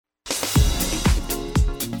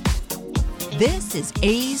This is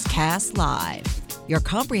A's Cast Live, your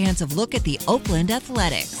comprehensive look at the Oakland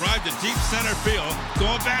Athletics. Drive to deep center field.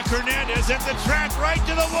 Going back, Hernandez at the track, right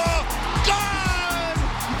to the wall. Gone!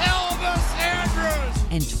 Elvis Andrus!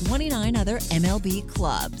 And 29 other MLB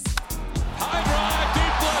clubs. High drive,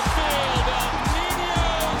 deep left field.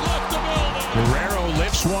 Nino left the building. Guerrero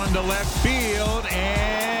lifts one to left field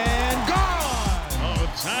and gone!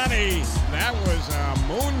 Ohtani, that was a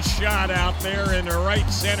moonshot out there in the right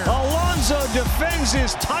center. Alonso defends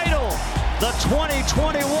his title, the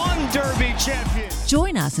 2021 Derby champion.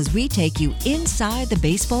 Join us as we take you inside the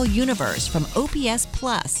baseball universe, from OPS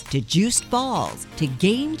Plus to juiced balls to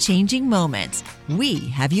game-changing moments. We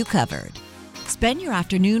have you covered. Spend your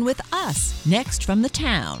afternoon with us next from the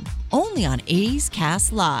town, only on A's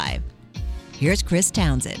Cast Live. Here's Chris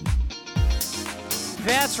Townsend.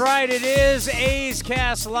 That's right, it is A's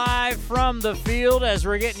Cast Live from the field as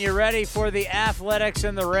we're getting you ready for the Athletics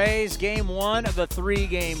and the Rays. Game one of a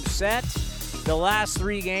three-game set. The last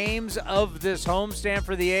three games of this homestand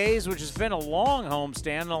for the A's, which has been a long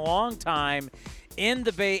homestand, a long time in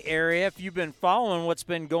the Bay Area. If you've been following what's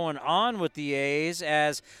been going on with the A's,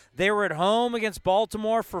 as they were at home against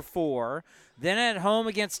Baltimore for 4, then at home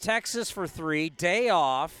against Texas for 3, day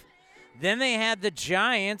off. Then they had the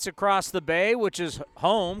Giants across the bay, which is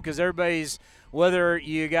home because everybody's, whether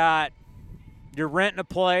you're renting a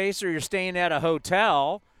place or you're staying at a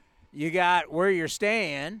hotel, you got where you're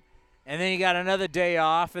staying. And then you got another day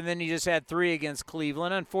off, and then you just had 3 against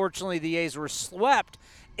Cleveland. Unfortunately, the A's were swept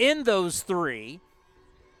in those 3.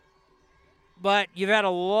 But you've had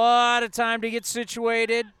a lot of time to get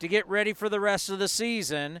situated, to get ready for the rest of the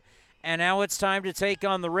season. And now it's time to take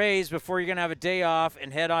on the Rays before you're going to have a day off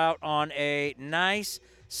and head out on a nice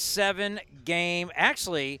 7-game,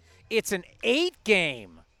 actually, it's an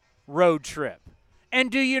 8-game road trip. And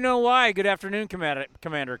do you know why? Good afternoon,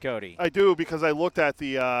 Commander Cody. I do, because I looked at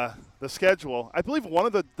the schedule. I believe one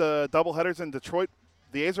of the doubleheaders in Detroit,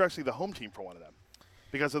 the A's are actually the home team for one of them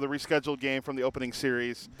because of the rescheduled game from the opening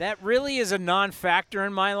series. That really is a non-factor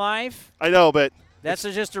in my life. I know, but that's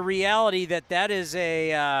just a reality that is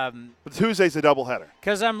a but Tuesday's a doubleheader.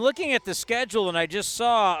 Because I'm looking at the schedule, and I just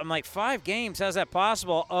saw, I'm like, 5 games? How's that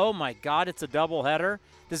possible? Oh, my God, it's a doubleheader.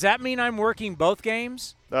 Does that mean I'm working both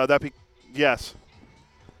games? Yes.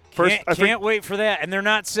 Can't wait for that. And they're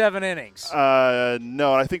not 7 innings.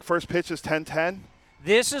 No, I think first pitch is 10-10.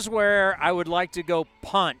 This is where I would like to go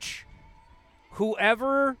punch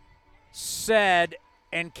whoever said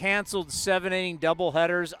and canceled 7-inning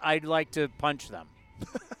doubleheaders. I'd like to punch them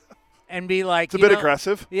and be like, it's a bit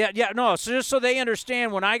aggressive. Yeah, no. So just so they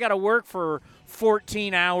understand, when I got to work for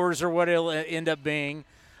 14 hours or what it'll end up being,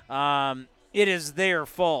 it is their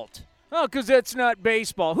fault. Oh, because that's not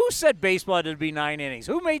baseball. Who said baseball had to be 9 innings?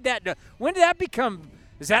 Who made that? When did that become?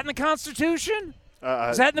 Is that in the Constitution?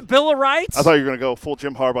 Is that in the Bill of Rights? I thought you were going to go full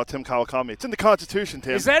Jim Harbaugh, Tim Kawakami. It's in the Constitution,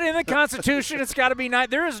 Tim. Is that in the Constitution? It's got to be 9.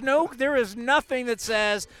 There is nothing that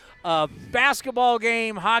says a basketball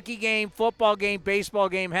game, hockey game, football game, baseball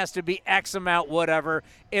game has to be X amount, whatever.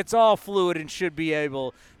 It's all fluid and should be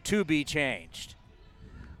able to be changed.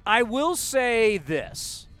 I will say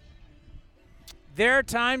this. There are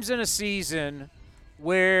times in a season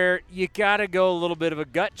where you got to go a little bit of a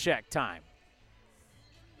gut check time.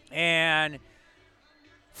 And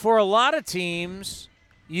for a lot of teams,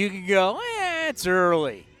 you can go, it's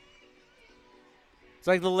early. It's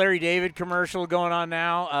like the Larry David commercial going on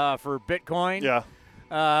now for Bitcoin.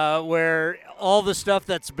 Yeah. Where all the stuff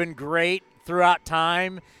that's been great throughout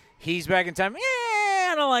time, he's back in time.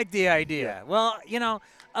 I don't like the idea. Yeah. Well,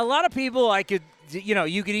 a lot of people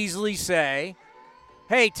you could easily say,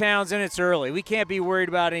 hey, Townsend, it's early. We can't be worried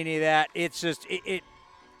about any of that. It's just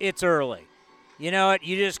it's early. You know what?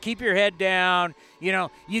 You just keep your head down. You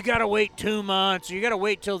got to wait 2 months. You got to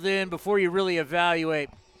wait till then before you really evaluate.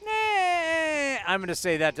 I'm going to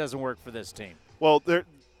say that doesn't work for this team. Well,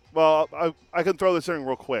 I can throw this in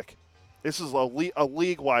real quick. This is a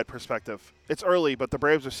league-wide perspective. It's early, but the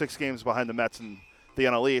Braves are 6 games behind the Mets and the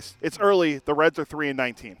NL East. It's early. The Reds are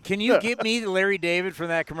 3-19. Can you give me the Larry David from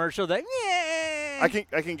that commercial? I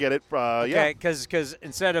can get it. Okay, yeah. Because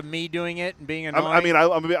instead of me doing it and being annoying.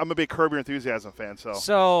 I'm a big Curb Your Enthusiasm fan.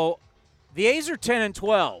 So the A's are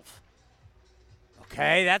 10-12.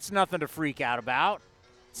 Okay, that's nothing to freak out about.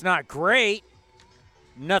 It's not great.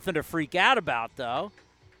 Nothing to freak out about, though.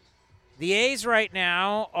 The A's right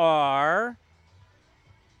now are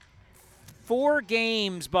 4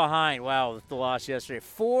 games behind. Wow, the loss yesterday.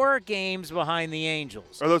 4 games behind the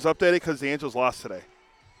Angels. Are those updated because the Angels lost today?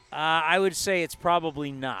 I would say it's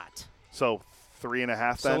probably not. So 3.5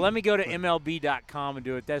 then? So let me go to MLB.com and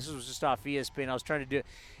do it. This was just off ESPN. I was trying to do it.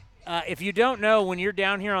 if you don't know, when you're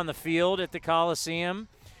down here on the field at the Coliseum,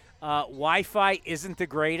 Wi-Fi isn't the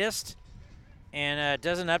greatest, and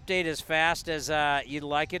doesn't update as fast as you'd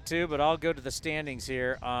like it to, but I'll go to the standings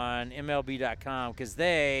here on MLB.com because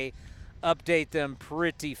they update them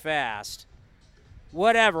pretty fast.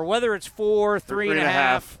 Whatever, whether it's 4,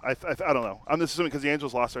 3.5. I don't know. I'm just assuming because the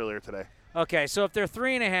Angels lost earlier today. Okay, so if they're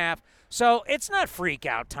 3.5, so it's not freak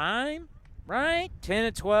out time, right?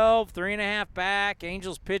 10-12, 3.5 back.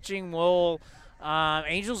 Angels pitching will.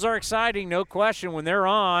 Angels are exciting, no question. When they're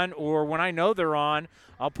on, or when I know they're on,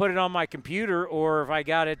 I'll put it on my computer, or if I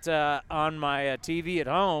got it on my TV at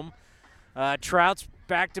home. Trout's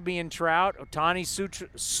back to being Trout. Ohtani's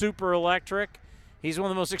super electric. He's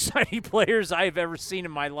one of the most exciting players I've ever seen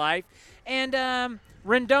in my life. And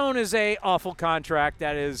Rendon is a awful contract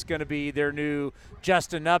that is going to be their new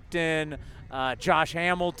Justin Upton, Josh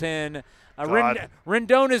Hamilton.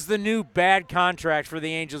 Rendon is the new bad contract for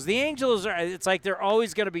the Angels. The Angels, it's like they're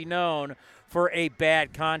always going to be known for a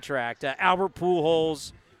bad contract. Albert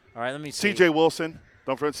Pujols. All right, let me see. C.J. Wilson.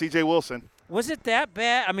 Don't forget C.J. Wilson. Was it that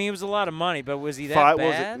bad? I mean, it was a lot of money, but was he that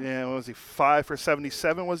bad? What was he? 5 for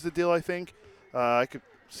 $77 was the deal, I think.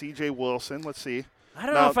 C.J. Wilson. Let's see. I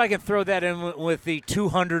don't know if I can throw that in with the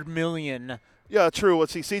 $200 million. Yeah, true.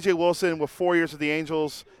 Let's see. C.J. Wilson with 4 years with the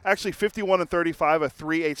Angels. Actually, 51 and 35, a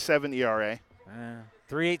 3.87 ERA.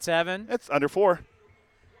 3.87? It's under 4.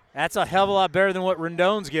 That's a hell of a lot better than what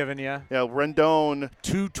Rendon's giving you. Yeah, Rendon.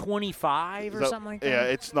 225 or something like that? Yeah,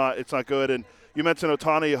 it's not good. And you mentioned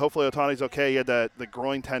Ohtani. Hopefully Ohtani's okay. He had the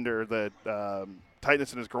groin tender, the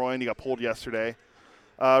tightness in his groin. He got pulled yesterday.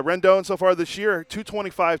 Rendon so far this year,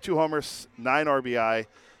 225, 2 homers, 9 RBI,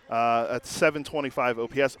 at 725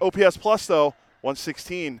 OPS. OPS plus, though,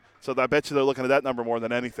 116. So I bet you they're looking at that number more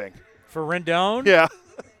than anything. For Rendon? Yeah.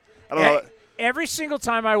 I don't know. Every single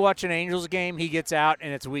time I watch an Angels game, he gets out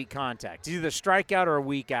and it's weak contact. It's either a strikeout or a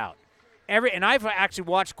weak out. And I've actually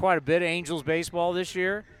watched quite a bit of Angels baseball this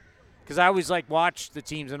year because I always watch the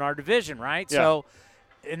teams in our division, right? Yeah. So,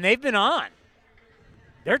 and they've been on.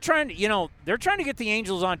 They're trying to get the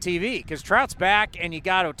Angels on TV because Trout's back and you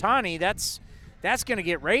got Ohtani. That's going to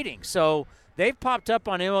get ratings. So they've popped up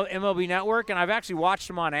on MLB Network, and I've actually watched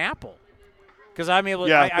them on Apple because I'm able.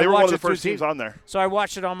 Yeah, I they were watch one of the it first teams on there. So I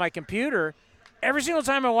watched it on my computer. Every single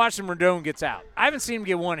time I watch him, Rendon gets out. I haven't seen him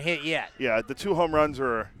get one hit yet. Yeah, the 2 home runs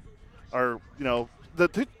are the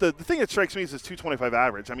thing that strikes me is his 225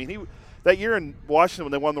 average. I mean, that year in Washington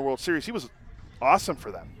when they won the World Series, he was awesome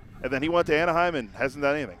for them. And then he went to Anaheim and hasn't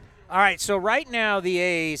done anything. All right, so right now the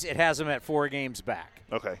A's, it has them at 4 games back.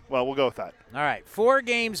 Okay, well, we'll go with that. All right, 4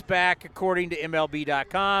 games back according to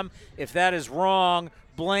MLB.com. If that is wrong,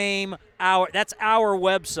 blame that's our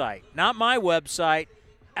website, not my website,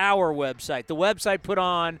 our website. The website put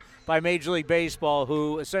on by Major League Baseball,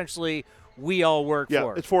 who essentially we all work for.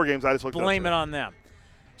 Yeah, it's 4 games. I just looked Blame it on them.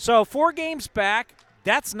 So 4 games back,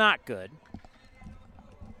 that's not good,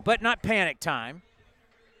 but not panic time.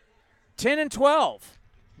 10-12,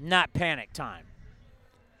 not panic time.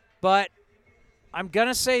 But I'm going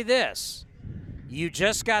to say this. You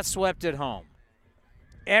just got swept at home.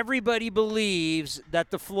 Everybody believes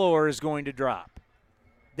that the floor is going to drop.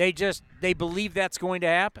 They believe that's going to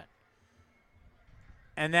happen.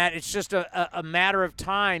 And that it's just a matter of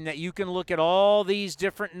time that you can look at all these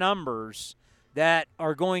different numbers that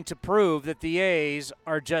are going to prove that the A's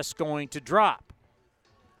are just going to drop.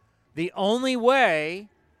 The only way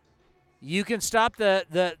you can stop the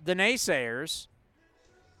naysayers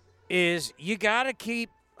is you got to keep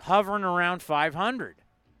hovering around 500.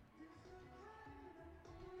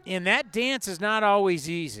 And that dance is not always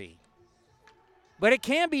easy. But it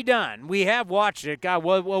can be done. We have watched it. God,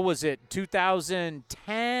 what was it,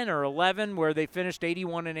 2010 or 11, where they finished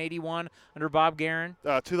 81-81 under Bob Guerin?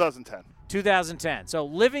 2010. 2010. So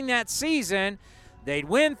living that season, they'd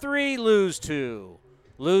win 3, lose 2.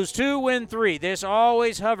 Lose 2, win 3. This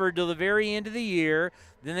always hovered till the very end of the year.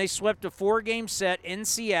 Then they swept a 4-game set in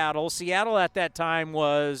Seattle. Seattle at that time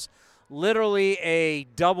was literally a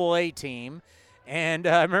double-A team. And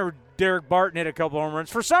I remember Derek Barton hit a couple home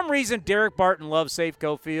runs. For some reason, Derek Barton loves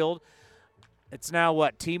Safeco Field. It's now,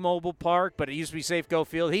 T-Mobile Park, but it used to be Safeco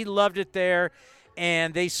Field. He loved it there.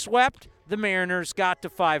 And they swept the Mariners, got to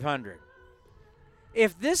 500.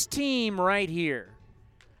 If this team right here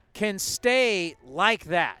can stay like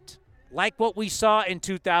that, like what we saw in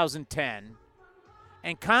 2010,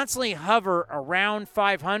 and constantly hover around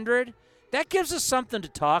 500, that gives us something to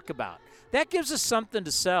talk about. That gives us something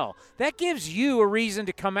to sell. That gives you a reason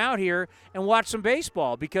to come out here and watch some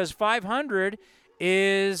baseball because 500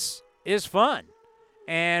 is fun,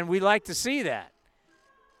 and we like to see that.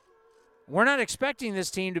 we're not expecting this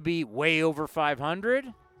team to be way over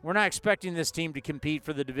 500. We're not expecting this team to compete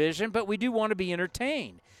for the division, but we do want to be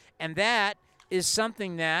entertained. And that is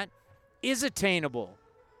something that is attainable.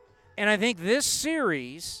 And I think this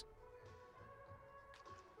series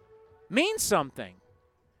means something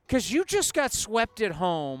because you just got swept at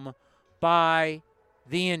home by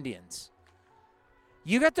the Indians.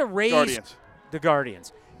 You got the Rays. The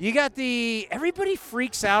Guardians. You got everybody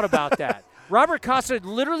freaks out about that. Robert Costa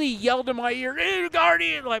literally yelled in my ear, "Hey,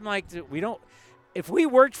 Guardian!" I'm like, we don't. If we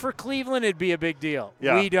worked for Cleveland, it'd be a big deal.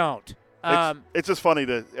 Yeah. We don't. It's just funny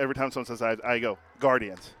to every time someone says that, I go,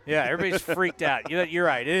 Guardians. Yeah, everybody's freaked out. You're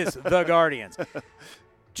right. It is the Guardians.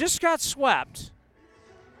 Just got swept,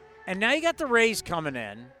 and now you got the Rays coming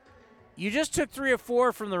in. You just took 3 or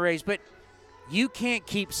 4 from the Rays, but you can't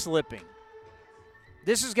keep slipping.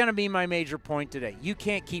 This is going to be my major point today. You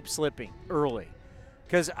can't keep slipping early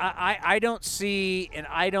because I don't see and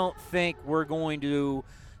I don't think we're going to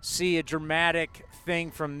see a dramatic thing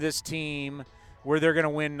from this team where they're going to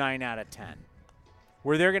win 9 out of 10,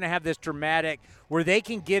 where they're going to have this dramatic, where they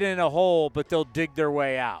can get in a hole, but they'll dig their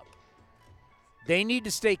way out. They need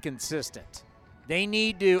to stay consistent. They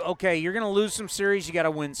need to, okay, you're going to lose some series, you got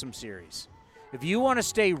to win some series. If you want to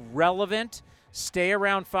stay relevant, stay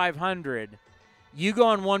around 500, you go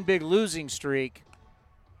on one big losing streak,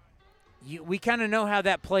 we kind of know how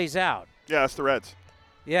that plays out. Yeah, it's the Reds.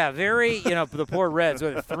 Yeah, the poor Reds,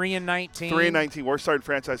 3-19. 3-19, worst start in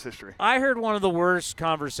franchise history. I heard one of the worst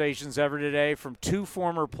conversations ever today from two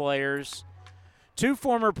former players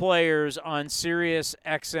on Sirius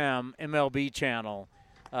XM MLB channel.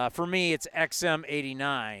 For me, it's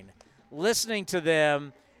XM89. Listening to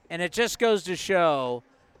them, and it just goes to show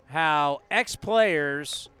how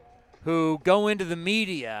ex-players who go into the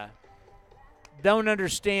media don't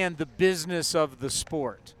understand the business of the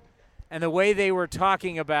sport. And the way they were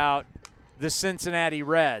talking about the Cincinnati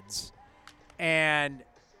Reds. And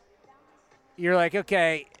you're like,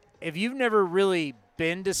 okay, if you've never really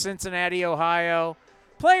been to Cincinnati, Ohio,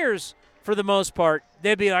 players, for the most part,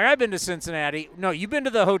 they'd be like, I've been to Cincinnati. No, you've been to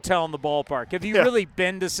the hotel in the ballpark. Have you really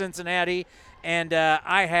been to Cincinnati? And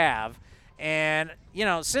I have. And,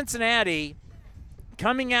 Cincinnati,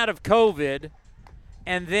 coming out of COVID,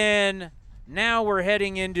 and then now we're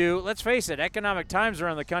heading into, let's face it, economic times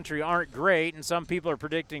around the country aren't great, and some people are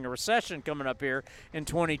predicting a recession coming up here in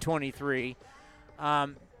 2023.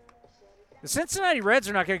 The Cincinnati Reds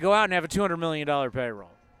are not going to go out and have a $200 million payroll.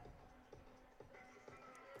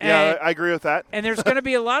 Yeah, I agree with that. And there's going to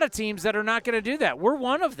be a lot of teams that are not going to do that. We're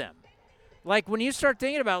one of them. Like, when you start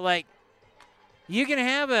thinking about, you can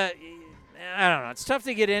have I don't know, it's tough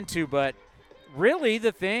to get into, but really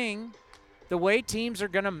the way teams are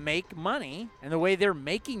going to make money and the way they're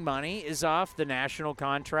making money is off the national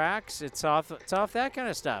contracts. It's off that kind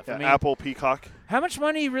of stuff. Yeah, Apple, Peacock. How much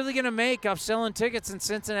money are you really going to make off selling tickets in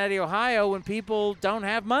Cincinnati, Ohio when people don't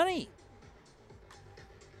have money?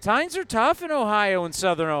 Times are tough in Ohio and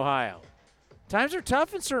Southern Ohio. Times are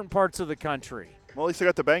tough in certain parts of the country. Well, at least they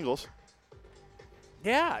got the Bengals.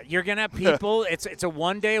 Yeah, you're going to have people. It's a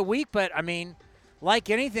one day a week, but, like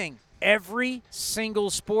anything, every single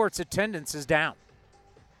sports attendance is down.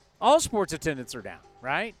 All sports attendance are down,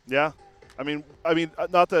 right? Yeah. To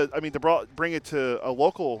bring it to a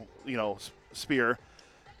local, sphere,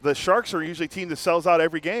 the Sharks are usually a team that sells out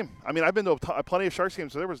every game. I've been to plenty of Sharks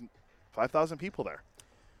games, so there was 5,000 people there.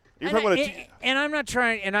 And I'm not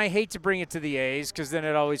trying, and I hate to bring it to the A's because then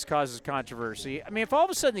it always causes controversy. If all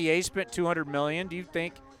of a sudden the A's spent $200 million, do you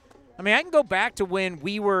think? I can go back to when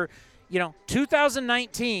we were,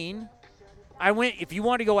 2019. If you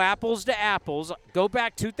want to go apples to apples, go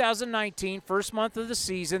back 2019, first month of the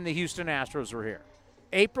season, the Houston Astros were here.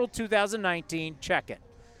 April 2019, check it.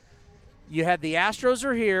 You had the Astros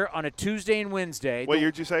are here on a Tuesday and Wednesday. What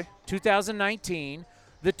year did you say? 2019.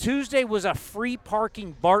 The Tuesday was a free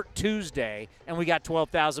parking BART Tuesday, and we got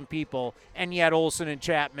 12,000 people, and you had Olsen and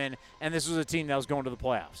Chapman, and this was a team that was going to the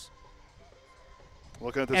playoffs.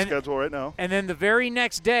 Looking at the schedule right now. And then the very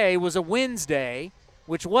next day was a Wednesday,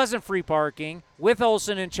 which wasn't free parking, with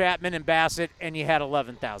Olsen and Chapman and Bassett, and you had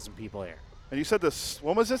 11,000 people here. And you said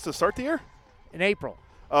when was this, to start the year? In April.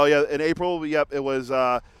 Oh, yeah, in April, yep, it was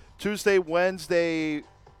Tuesday, Wednesday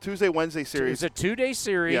series. It was a 2-day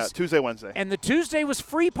series. Yeah, Tuesday, Wednesday. And the Tuesday was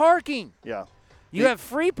free parking. Yeah. You have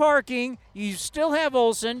free parking. You still have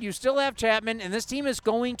Olsen. You still have Chapman. And this team is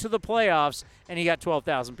going to the playoffs, and you got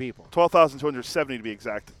 12,000 people. 12,270 to be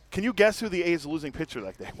exact. Can you guess who the A's losing pitcher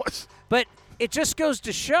that day was? But it just goes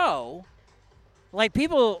to show,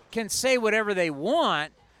 people can say whatever they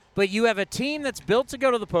want, but you have a team that's built to go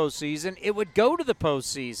to the postseason. It would go to the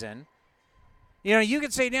postseason. You know, you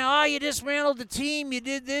could say now, you dismantled the team, you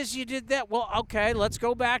did this, you did that. Well, okay, let's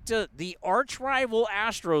go back to the arch rival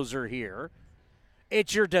Astros are here.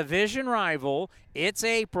 It's your division rival. It's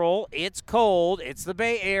April. It's cold. It's the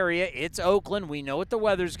Bay Area. It's Oakland. We know what the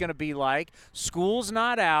weather's going to be like. School's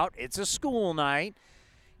not out. It's a school night.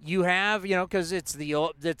 You have, because it's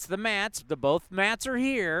the Mats. Both Mats are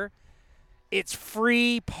here. It's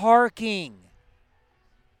free parking.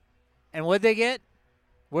 And what'd they get?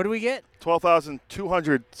 What do we get?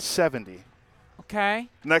 12,270. Okay.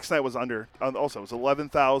 Next night was under. Also, it was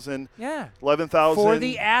 11,000. Yeah. 11,000 for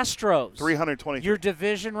the Astros. 320. Your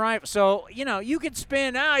division rival. So you could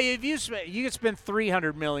spend. You could spend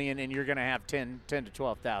 $300 million, and you're going to have 10 to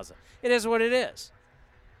 12,000. It is what it is.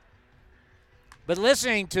 But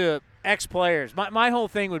listening to ex-players, my whole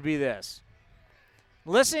thing would be this: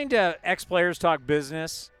 listening to ex-players talk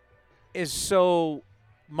business is so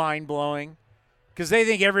mind-blowing. Because they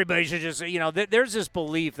think everybody should just, there's this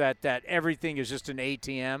belief that everything is just an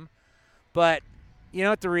ATM. But you know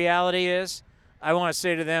what the reality is? I want to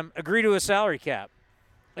say to them, agree to a salary cap.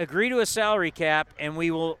 Agree to a salary cap, and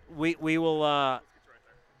we will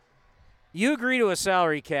you agree to a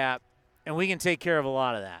salary cap, and we can take care of a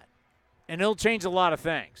lot of that. And it'll change a lot of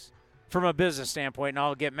things from a business standpoint. And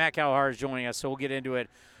I'll get Matt Kawahara joining us, so we'll get into it.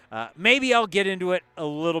 Maybe I'll get into it a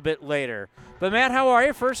little bit later. But, Matt, how are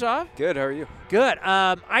you, first off? Good. How are you? Good.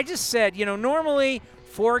 I just said, normally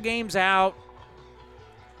 4 games out,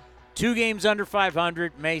 2 games under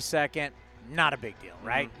 500, May 2nd, not a big deal,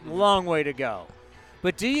 right? Mm-hmm. Long way to go.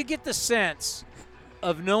 But do you get the sense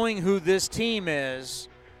of knowing who this team is,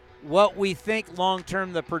 what we think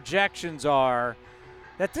long-term the projections are,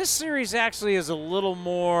 that this series actually is a little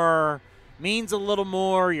more, means a little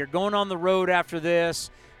more, you're going on the road after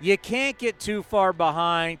this. You can't get too far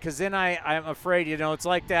behind because then I'm afraid, it's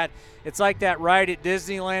like that ride at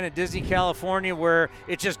Disneyland at Disney California where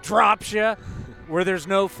it just drops you, where there's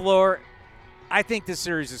no floor. I think this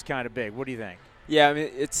series is kind of big. What do you think? Yeah, I mean,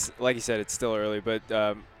 it's like you said, it's still early, but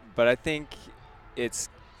I think it's,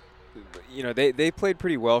 they played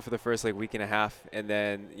pretty well for the first week and a half, and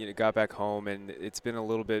then got back home, and it's been a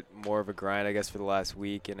little bit more of a grind, I guess, for the last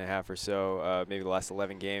week and a half or so, maybe the last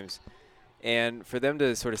 11 games. And for them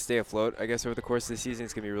to sort of stay afloat, I guess, over the course of the season,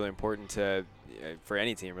 it's going to be really important for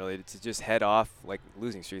any team, really, to just head off,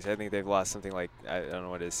 losing streaks. I think they've lost something I don't know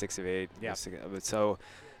what it is, 6 of 8. Yeah. But so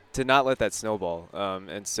to not let that snowball.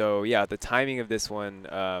 And so, yeah, the timing of this one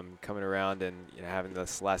coming around and having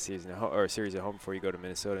this last season or series at home before you go to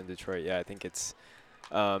Minnesota and Detroit, yeah, I think it's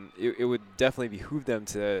it would definitely behoove them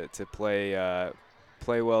to play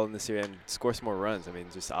well in this series and score some more runs. I mean,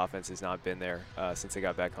 just the offense has not been there since they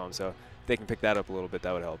got back home. So if they can pick that up a little bit,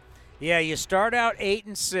 that would help. Yeah, you start out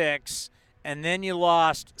 8-6, and then you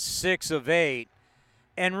lost 6 of 8,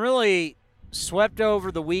 and really swept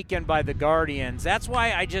over the weekend by the Guardians. That's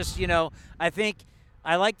why I just, I think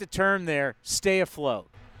I like the term there, stay afloat.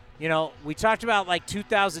 We talked about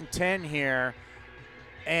 2010 here,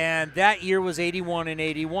 and that year was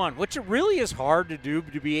 81-81, which it really is hard to do,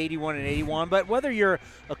 to be 81-81. But whether you're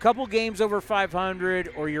a couple games over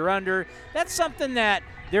 500 or you're under, that's something that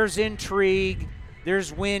there's intrigue,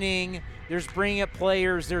 there's winning, there's bringing up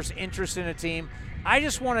players, there's interest in a team. I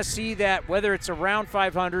just want to see that, whether it's around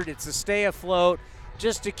 500, it's to stay afloat,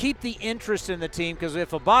 just to keep the interest in the team, because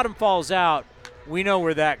if a bottom falls out, we know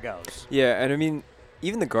where that goes. Yeah, and I mean,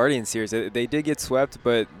 even the Guardian series, they did get swept,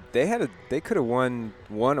 but they could have won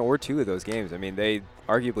 1 or 2 of those games. I mean, they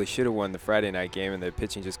arguably should have won the Friday night game, and the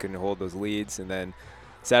pitching just couldn't hold those leads. And then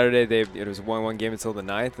Saturday, it was a 1-1 game until the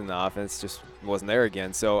 9th, and the offense just wasn't there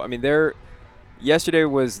again. So, I mean, yesterday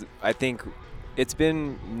was, I think, it's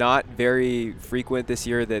been not very frequent this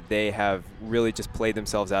year that they have really just played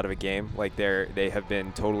themselves out of a game. They have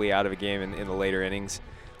been totally out of a game in the later innings.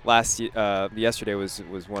 Yesterday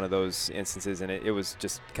was one of those instances, and it was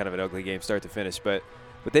just kind of an ugly game start to finish. But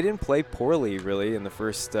they didn't play poorly really in the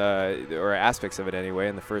first or aspects of it anyway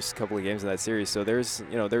in the first couple of games of that series. So there's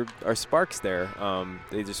there are sparks there.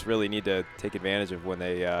 They just really need to take advantage of when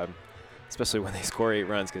they, especially when they score 8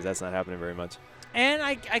 runs, because that's not happening very much. And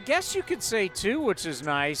I guess you could say too, which is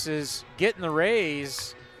nice, is getting the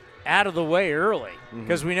Rays out of the way early,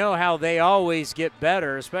 because we know how they always get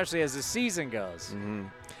better, especially as the season goes. Mm-hmm.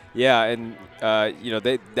 Yeah, and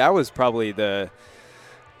that was probably that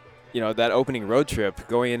opening road trip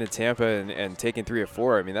going into Tampa and taking 3 or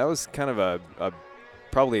 4. I mean, that was kind of a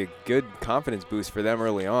probably a good confidence boost for them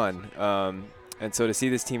early on. And so to see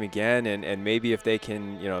this team again, and maybe if they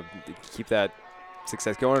can keep that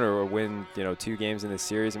success going or win 2 games in this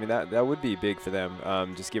series, I mean that would be big for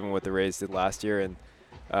them, just given what the Rays did last year and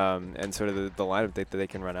sort of the lineup that they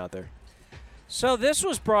can run out there. So this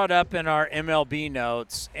was brought up in our MLB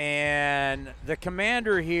notes, and the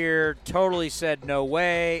commander here totally said no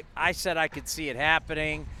way. I said I could see it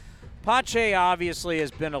happening. Pache obviously has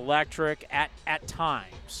been electric at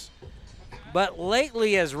times, but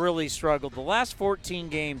lately has really struggled. The last 14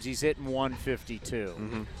 games he's hitting 152.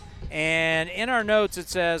 Mm-hmm. And in our notes it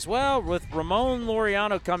says, well, with Ramon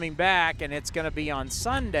Laureano coming back and it's going to be on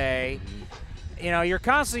Sunday, you're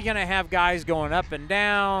constantly going to have guys going up and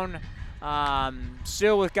down.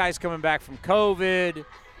 Still with guys coming back from COVID.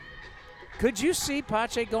 Could you see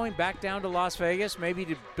Pache going back down to Las Vegas maybe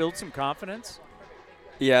to build some confidence?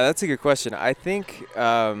 Yeah, that's a good question. I think, it's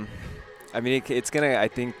going to, I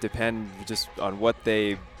think, depend just on what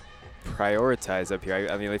they prioritize up here.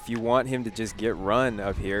 I mean, if you want him to just get run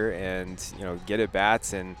up here and, get at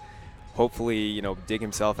bats and hopefully, dig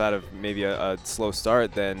himself out of maybe a slow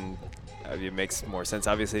start, then it makes more sense,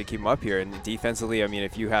 obviously, to keep him up here. And defensively,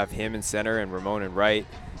 if you have him in center and Ramon in right,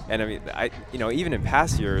 and even in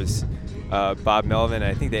past years, Bob Melvin,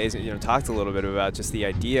 I think they talked a little bit about just the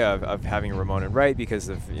idea of having Ramon in right because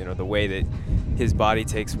of the way that his body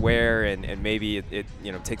takes wear and maybe it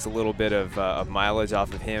takes a little bit of mileage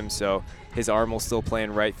off of him, so his arm will still play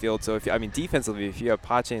in right field. So defensively, if you have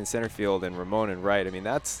Pache in center field and Ramon in right,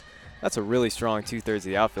 that's a really strong 2/3 of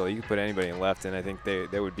the outfield. You could put anybody in left, and I think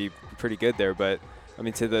they would be pretty good there. But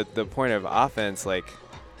to the point of offense, it's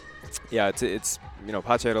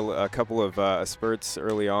Pache had a couple of spurts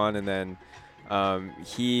early on, and then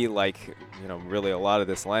he really a lot of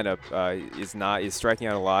this lineup is striking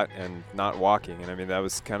out a lot and not walking. And that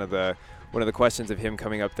was kind of one of the questions of him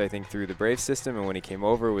coming up, I think, through the Braves system, and when he came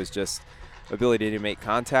over was just ability to make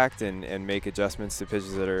contact and make adjustments to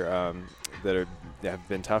pitches that have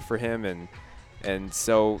been tough for him, and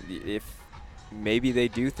so if maybe they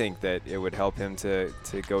do think that it would help him to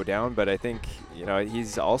go down, but I think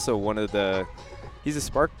he's also he's a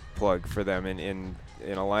spark plug for them in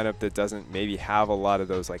a lineup that doesn't maybe have a lot of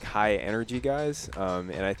those high energy guys,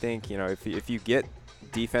 and I think if you get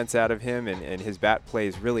defense out of him and his bat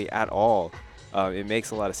plays really at all, it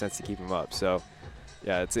makes a lot of sense to keep him up. So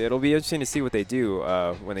yeah, it'll be interesting to see what they do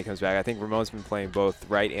when he comes back. I think Ramon's been playing both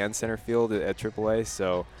right and center field at AAA,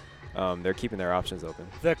 so they're keeping their options open.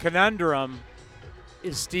 The conundrum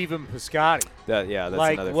is Stephen Piscotty. That's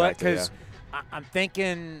another factor. Because I'm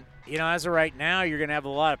thinking, as of right now, you're going to have a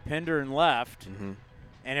lot of Pinder in left. Mm-hmm.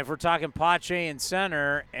 And if we're talking Pache in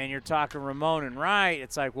center and you're talking Ramon in right,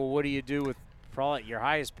 it's like, well, what do you do with probably your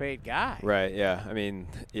highest paid guy? Right, yeah.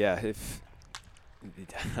 If –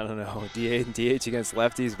 I don't know, DH against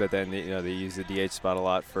lefties, but then they use the DH spot a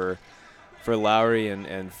lot for Lowry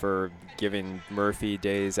and for giving Murphy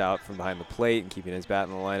days out from behind the plate and keeping his bat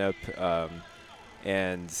in the lineup.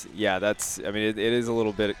 It is a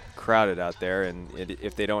little bit crowded out there, and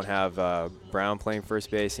if they don't have Brown playing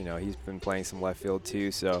first base, he's been playing some left field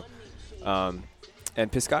too. So, and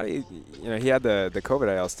Piscotty, he had the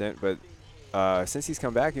COVID IL stint, but since he's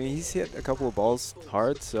come back, he's hit a couple of balls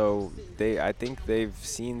hard, so I think they've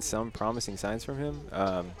seen some promising signs from him.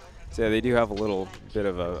 So they do have a little bit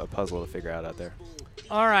of a puzzle to figure out there.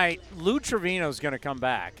 All right, Lou Trevino's going to come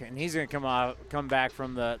back, and he's going to come back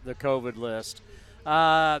from the COVID list.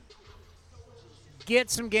 Get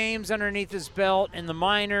some games underneath his belt in the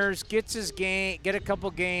minors, get a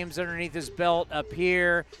couple games underneath his belt up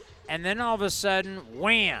here. And then all of a sudden,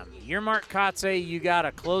 wham, you're Mark Kotsay, you got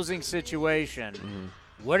a closing situation. Mm-hmm.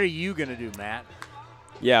 What are you going to do, Matt?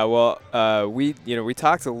 Yeah, well, we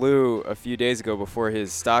talked to Lou a few days ago before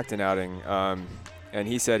his Stockton outing, and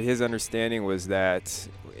he said his understanding was that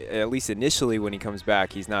at least initially when he comes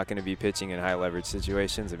back, he's not going to be pitching in high leverage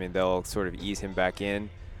situations. They'll sort of ease him back in.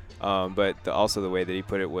 But also the way that he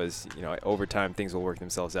put it was, over time things will work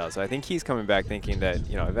themselves out. So I think he's coming back thinking that,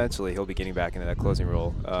 eventually he'll be getting back into that closing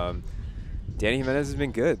role. Danny Jimenez has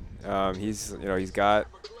been good. He's got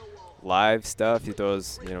live stuff. He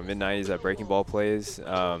throws, mid-90s at breaking ball plays.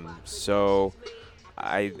 So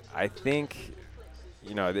I think,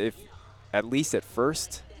 if at least at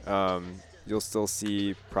first, you'll still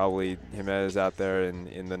see probably Jimenez out there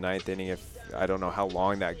in the ninth inning. I don't know how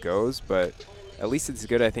long that goes, but at least it's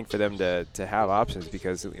good, I think, for them to have options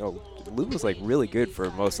because, Lou was really good for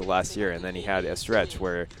most of last year, and then he had a stretch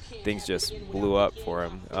where things just blew up for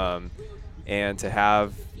him. And to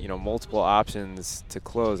have, multiple options to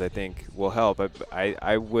close, I think will help.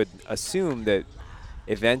 I would assume that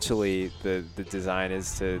eventually the design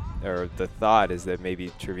is the thought is that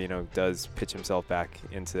maybe Trevino does pitch himself back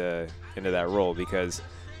into that role because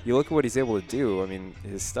you look at what he's able to do.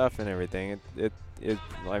 His stuff and everything,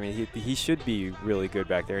 he should be really good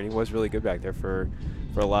back there, and he was really good back there for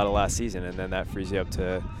a lot of last season, and then that frees you up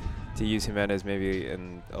to use Jimenez maybe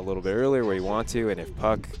in a little bit earlier where you want to, and if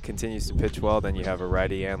Puck continues to pitch well, then you have a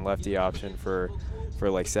righty and lefty option for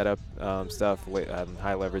like setup stuff,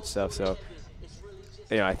 high leverage stuff. So,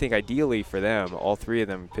 I think ideally for them, all three of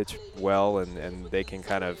them pitch well, and they can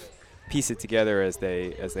kind of piece it together as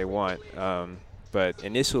they want. But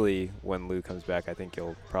initially, when Lou comes back, I think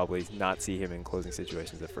you'll probably not see him in closing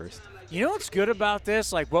situations at first. You know what's good about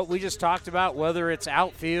this, like what we just talked about, whether it's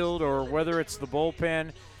outfield or whether it's the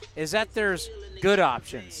bullpen, is that there's good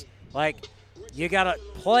options. Like, you got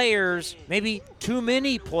players, maybe too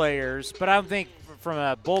many players, but I don't think from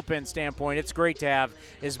a bullpen standpoint, it's great to have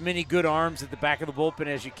as many good arms at the back of the bullpen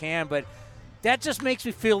as you can. But that just makes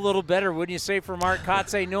me feel a little better, wouldn't you say, for Mark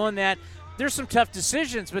Kotsay, knowing that there's some tough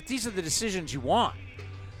decisions, but these are the decisions you want.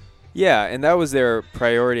 Yeah, and that was their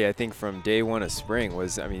priority, I think, from day one of spring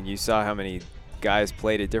was, you saw how many guys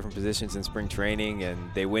played at different positions in spring training, and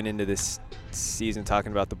they went into this season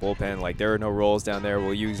talking about the bullpen, like there are no roles down there,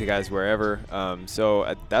 we'll use the guys wherever.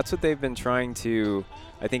 So that's what they've been trying to,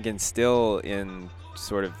 I think, instill in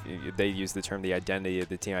sort of, they use the term the identity of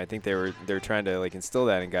the team. I think they're trying to like instill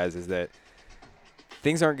that in guys, is that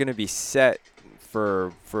things aren't going to be set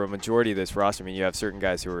for a majority of this roster. You have certain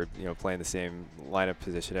guys who are playing the same lineup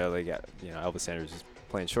position. Like Elvis Sanders is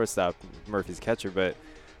playing shortstop, Murphy's catcher, but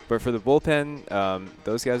for the bullpen,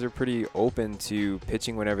 those guys are pretty open to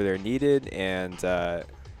pitching whenever they're needed, and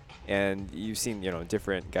you've seen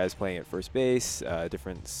different guys playing at first base,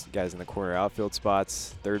 different guys in the corner outfield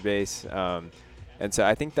spots, third base, and so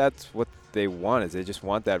I think that's what they want, is they just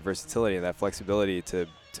want that versatility and that flexibility to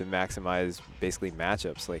maximize basically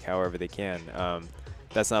matchups, like however they can.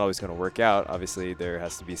 That's not always going to work out. Obviously, there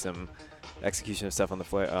has to be some execution of stuff on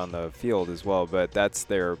the field as well, but that's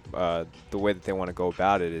their the way that they want to go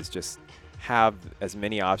about it, is just have as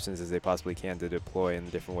many options as they possibly can to deploy in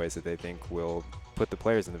different ways that they think will put the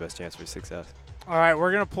players in the best chance for success. All right,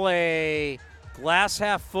 we're going to play glass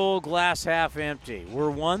half full, glass half empty. We're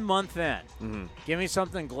 1 month in. Mm-hmm. Give me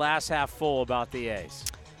something glass half full about the A's.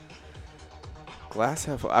 Glass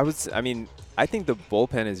half full. I think the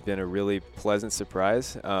bullpen has been a really pleasant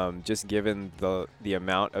surprise, just given the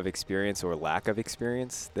amount of experience or lack of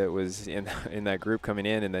experience that was in that group coming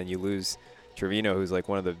in, and then you lose Trevino, who's like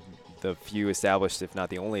one of the few established, if not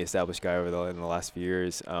the only established guy in the last few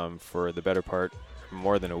years, for the better part,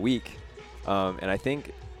 more than a week. And I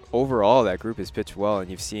think overall that group has pitched well,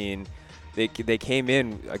 and you've seen they came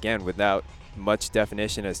in again without much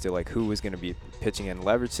definition as to like who was going to be pitching in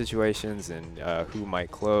leverage situations and who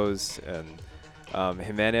might close. And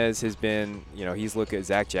Jimenez has been, he's looked at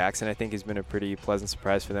Zach Jackson, I think has been a pretty pleasant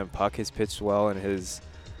surprise for them. Puck has pitched well in his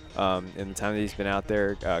in the time that he's been out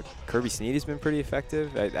there. Kirby Snead has been pretty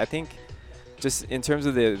effective. I think just in terms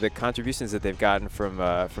of the contributions that they've gotten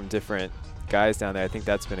from different guys down there, I think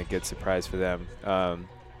that's been a good surprise for them.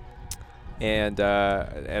 And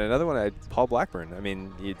another one, Paul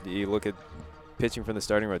Blackburn. You look at pitching from the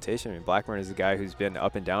starting rotation. Blackburn is a guy who's been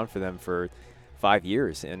up and down for them for 5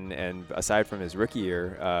 years, and aside from his rookie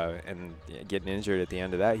year and getting injured at the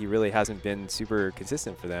end of that, he really hasn't been super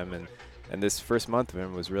consistent for them. And this first month of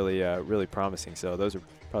him was really promising. So those are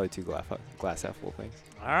probably two glass half full things.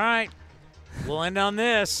 All right, we'll end on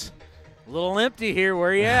this. A little empty here. Where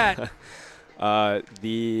are you at?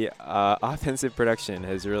 The offensive production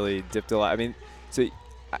has really dipped a lot.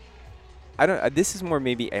 I don't. This is more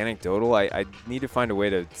maybe anecdotal. I need to find a way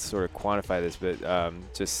to sort of quantify this, but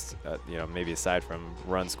maybe aside from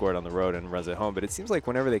runs scored on the road and runs at home, but it seems like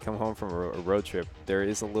whenever they come home from a road trip, there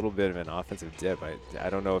is a little bit of an offensive dip. I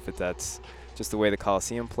don't know if that's just the way the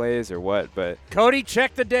Coliseum plays or what, but Cody,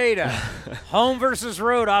 check the data. Home versus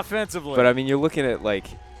road offensively. But you're looking at like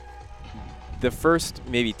the first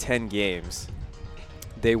maybe 10 games.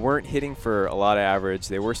 They weren't hitting for a lot of average.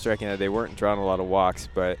 They were striking out. They weren't drawing a lot of walks,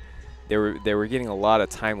 but they were getting a lot of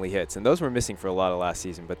timely hits, and those were missing for a lot of last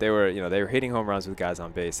season. But they were hitting home runs with guys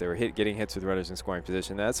on base. They were getting hits with runners in scoring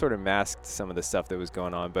position. That sort of masked some of the stuff that was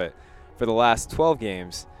going on. But for the last 12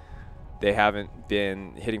 games, they haven't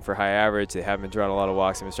been hitting for high average. They haven't been drawing a lot of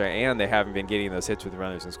walks, and they haven't been getting those hits with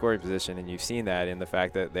runners in scoring position. And you've seen that in the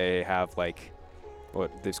fact that they have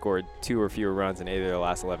they've scored 2 or fewer runs in 8 of their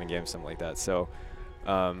last 11 games, something like that. So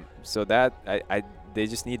they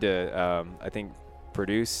just need to I think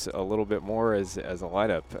produce a little bit more as a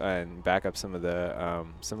lineup and back up some of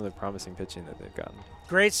the promising pitching that they've gotten.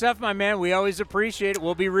 Great stuff, my man. We always appreciate it.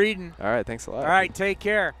 We'll be reading. All right, thanks a lot. All right, take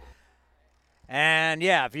care. And,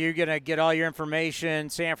 yeah, if you're going to get all your information,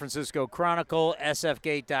 San Francisco Chronicle,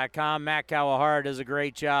 sfgate.com. Matt Kawahara does a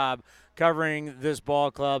great job covering this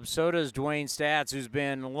ball club. So does Dwayne Stats, who's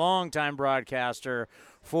been a longtime broadcaster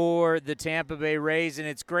for the Tampa Bay Rays. And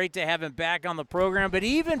it's great to have him back on the program. But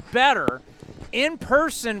even better, in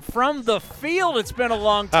person from the field. It's been a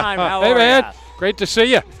long time. How hey, are man. ya? Great to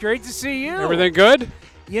see you. Great to see you. Everything good?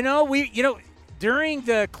 During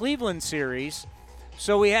the Cleveland series,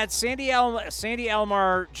 so we had Sandy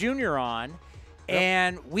Alomar Jr. on,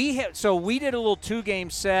 and we did a little 2-game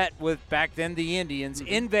set with back then the Indians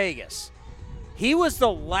in Vegas. He was the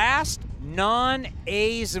last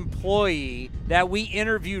non-A's employee that we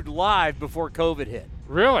interviewed live before COVID hit.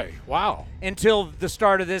 Really? Wow. Until the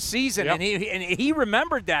start of this season. Yep. And he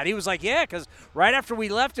remembered that. He was like, yeah, because right after we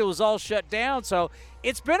left, it was all shut down. So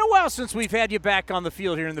it's been a while since we've had you back on the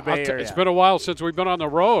field here in the Bay Area. It's been a while since we've been on the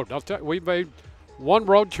road. We've made one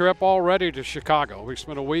road trip already to Chicago. We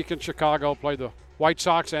spent a week in Chicago, played the White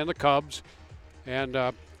Sox and the Cubs, and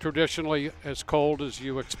traditionally as cold as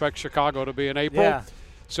you expect Chicago to be in April. Yeah.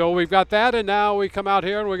 So we've got that, and now we come out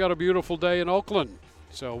here and we got a beautiful day in Oakland.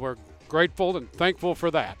 So we're grateful and thankful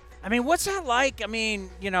for that. I mean, what's that like? I mean,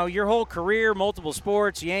 your whole career, multiple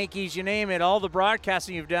sports, Yankees, you name it, all the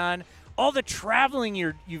broadcasting you've done, all the traveling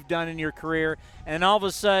you've done in your career, and all of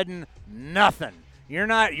a sudden, nothing.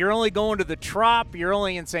 You're only going to the Trop. You're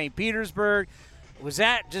only in St. Petersburg.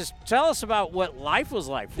 Just tell us about what life was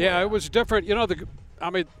like for you. Yeah, it was different. The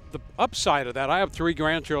upside of that, I have 3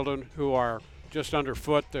 grandchildren who are just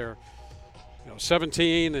underfoot. They're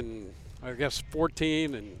 17 and I guess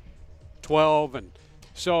 14 and 12, and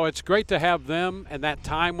so it's great to have them and that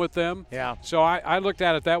time with them. Yeah. So I looked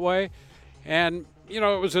at it that way, and it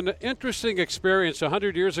was an interesting experience.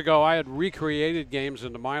 100 years ago, I had recreated games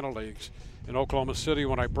in the minor leagues in Oklahoma City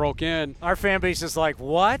when I broke in. Our fan base is like,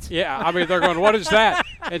 what? Yeah, I mean, they're going, what is that?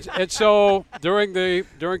 And so during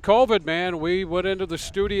COVID, man, we went into the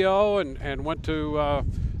studio and went to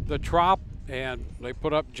the Trop, and they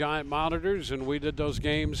put up giant monitors, and we did those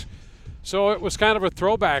games. So it was kind of a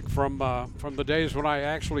throwback from the days when I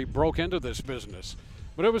actually broke into this business.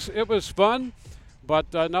 But it was fun,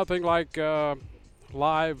 but nothing like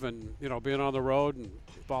live and being on the road and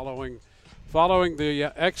following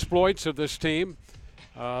the exploits of this team.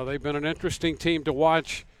 They've been an interesting team to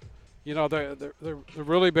watch. They've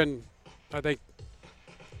really been, I think,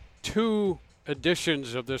 2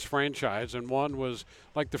 editions of this franchise, and one was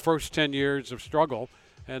like the first 10 years of struggle,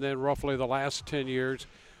 and then roughly the last 10 years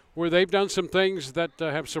where they've done some things that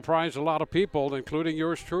have surprised a lot of people, including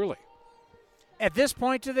yours truly. At this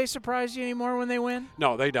point, do they surprise you anymore when they win?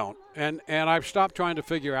 No, they don't. And I've stopped trying to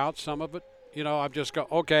figure out some of it. I've just go,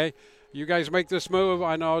 okay, you guys make this move.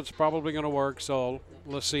 I know it's probably going to work, so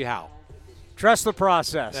let's see how. Trust the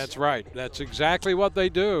process. That's right. That's exactly what they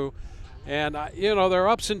do. And, there are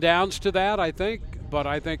ups and downs to that, I think. But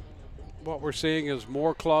I think what we're seeing is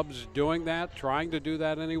more clubs doing that, trying to do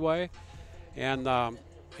that anyway. And,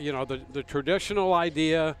 the traditional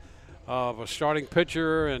idea of a starting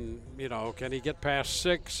pitcher and, can he get past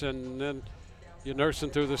 6 and then you're nursing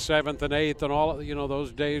through the 7th and 8th and all,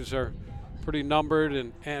 those days are pretty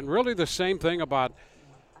numbered. And really the same thing about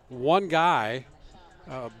one guy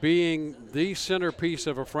being the centerpiece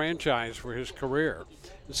of a franchise for his career.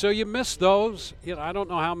 And so you miss those. I don't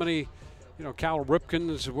know how many, Cal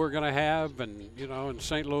Ripkens we're going to have, and, in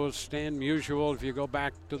St. Louis, Stan Musial, if you go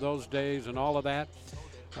back to those days and all of that.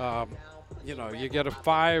 You get a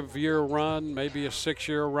 5-year run, maybe a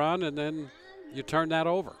 6-year run, and then you turn that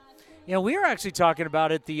over. We were actually talking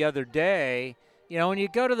about it the other day. When you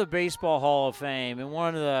go to the Baseball Hall of Fame, and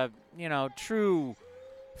one of the, true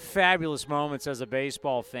fabulous moments as a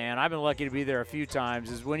baseball fan, I've been lucky to be there a few times,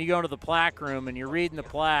 is when you go to the plaque room and you're reading the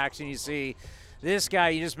plaques and you see this guy,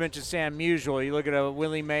 you just mentioned Sam Musial, you look at a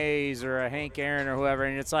Willie Mays or a Hank Aaron or whoever,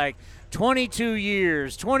 and it's like 22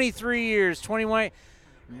 years, 23 years, 21.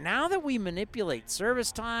 Now that we manipulate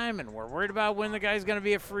service time and we're worried about when the guy's going to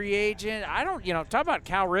be a free agent, I don't, talk about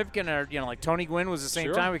Cal Ripken or, like Tony Gwynn was the same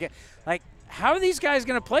Sure. time. How are these guys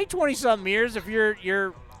going to play 20-something years if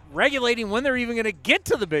you're regulating when they're even going to get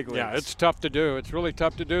to the big leagues? Yeah, it's tough to do. It's really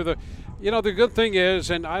tough to do. The good thing is,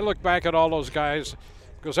 and I look back at all those guys,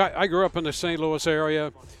 because I grew up in the St. Louis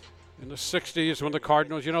area in the 60s when the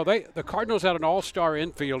Cardinals, the Cardinals had an all-star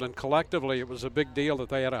infield, and collectively it was a big deal that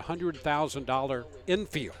they had a $100,000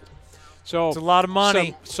 infield. So it's a lot of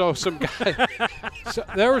money. Some guys,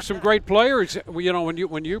 there were some great players.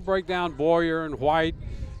 When you break down Boyer and White,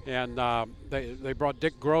 and they brought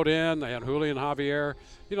Dick Groat in, they had Julian Javier.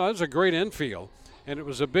 It was a great infield, and it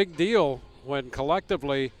was a big deal when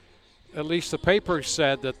collectively, at least the papers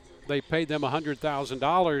said that they paid them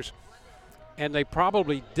 $100,000, and they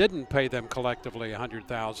probably didn't pay them collectively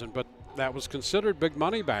 $100,000, but that was considered big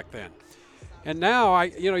money back then. And now,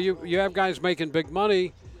 you have guys making big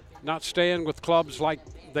money, not staying with clubs like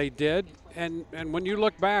they did. And when you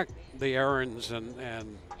look back, the Aarons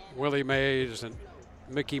and Willie Mays and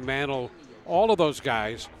Mickey Mantle, all of those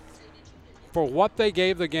guys, for what they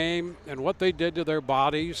gave the game and what they did to their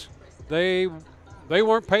bodies, they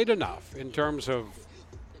weren't paid enough in terms of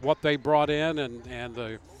what they brought in and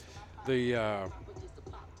the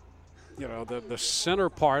center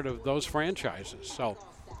part of those franchises. So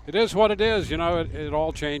it is what it is. It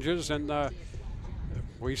all changes, and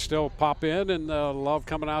we still pop in and love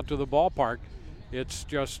coming out to the ballpark. It's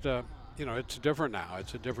just it's different now.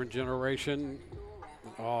 It's a different generation.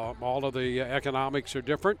 All of the economics are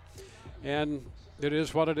different, and it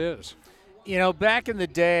is what it is. Back in the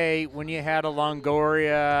day when you had a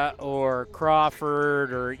Longoria or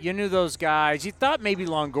Crawford, or you knew those guys, you thought maybe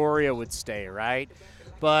Longoria would stay, right?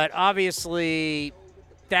 But obviously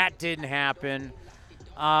that didn't happen.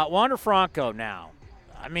 Wander Franco now.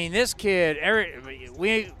 I mean, this kid,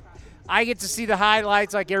 I get to see the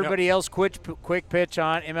highlights like everybody else, quick pitch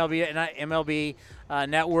on MLB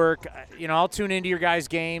Network. I'll tune into your guys'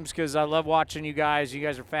 games because I love watching you guys. You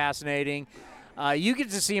guys are fascinating. You get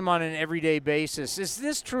to see him on an everyday basis. Is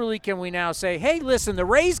this truly, can we now say, hey, listen, the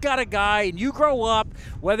Rays got a guy, and you grow up,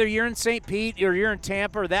 whether you're in St. Pete or you're in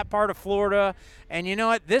Tampa or that part of Florida, and you know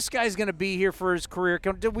what, this guy's going to be here for his career.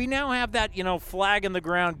 Do we now have that, flag in the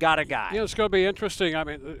ground, got a guy? It's going to be interesting. I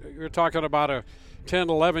mean, you're talking about a 10,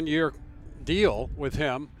 11-year deal with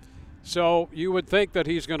him. So you would think that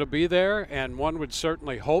he's going to be there, and one would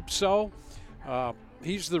certainly hope so.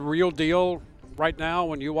 He's the real deal right now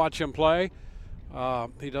when you watch him play.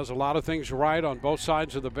 He does a lot of things right on both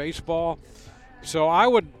sides of the baseball. So I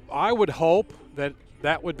would hope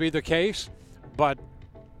that would be the case. But,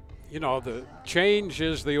 the change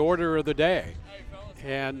is the order of the day.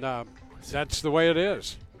 And that's the way it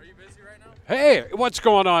is. Are you busy right now? Hey, what's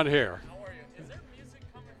going on here? How are you? Is there music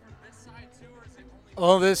coming from this side too, or is it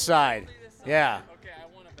Oh, only this side. Yeah. Okay,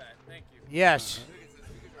 I want to bet. Thank you. Yes.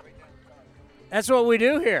 That's what we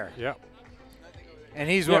do here. Yep. And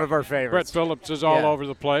he's one of our favorites. Brett Phillips is all over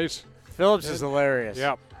the place. Phillips is hilarious.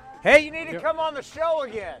 Yep. Hey, you need to come on the show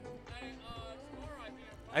again.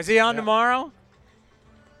 Is he on tomorrow?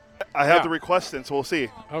 I have the request in, so we'll see.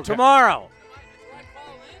 Okay. Tomorrow.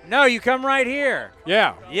 No, you come right here.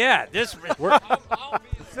 Yeah. Yeah, this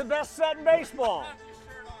it's the best set in baseball.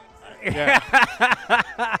 Yeah.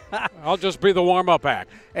 I'll just be the warm-up act.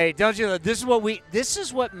 Hey, don't you? This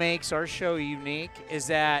is what makes our show unique. Is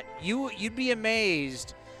that you'd be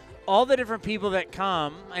amazed all the different people that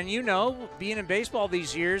come, and being in baseball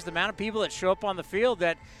these years, the amount of people that show up on the field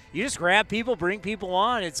that you just grab people, bring people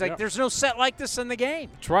on. It's like there's no set like this in the game.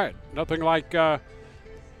 That's right. Nothing like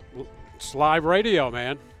it's live radio,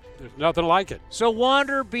 man. There's nothing like it. So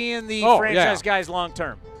Wander being the franchise guys long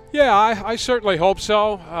term. Yeah, I certainly hope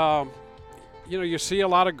so. You see a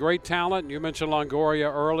lot of great talent. You mentioned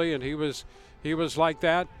Longoria early, and he was like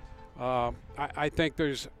that. I think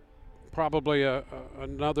there's probably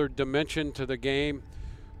another dimension to the game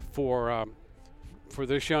for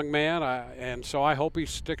this young man, and so I hope he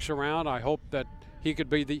sticks around. I hope that he could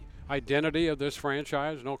be the identity of this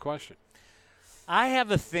franchise, no question. I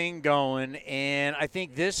have a thing going, and I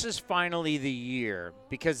think this is finally the year,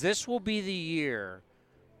 because this will be the year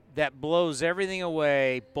that blows everything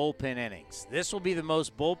away, bullpen innings. This will be the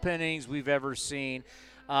most bullpen innings we've ever seen.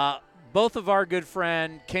 Both of our good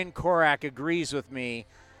friend Ken Korak agrees with me.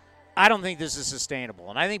 I don't think this is sustainable,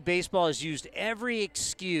 and I think baseball has used every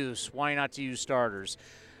excuse why not to use starters.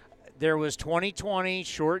 There was 2020,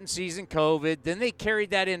 shortened season, COVID. Then they carried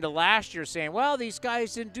that into last year saying, well, these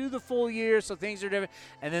guys didn't do the full year, so things are different.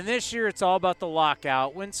 And then this year it's all about the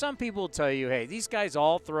lockout, when some people will tell you, hey, these guys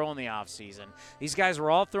all throw in the offseason. These guys were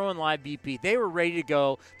all throwing live BP. They were ready to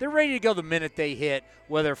go. They're ready to go the minute they hit,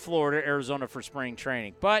 whether Florida, Arizona for spring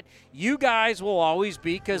training. But you guys will always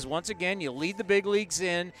be, because once again, you lead the big leagues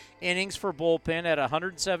in innings for bullpen at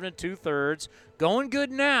 107 2/3. Going good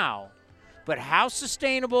now. But how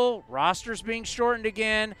sustainable? Rosters being shortened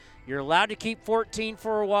again. You're allowed to keep 14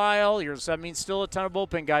 for a while. That means still a ton of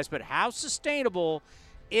bullpen guys. But how sustainable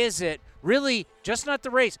is it? Really, just not the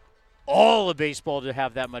Rays. All of baseball to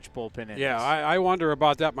have that much bullpen in. Yeah, I wonder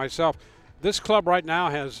about that myself. This club right now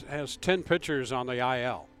has 10 pitchers on the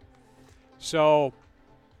IL. So,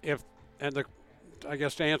 I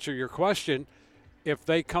guess to answer your question, if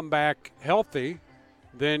they come back healthy,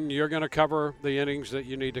 then you're going to cover the innings that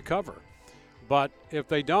you need to cover. But if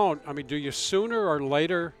they don't, do you sooner or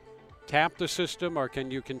later tap the system, or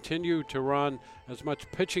can you continue to run as much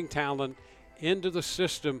pitching talent into the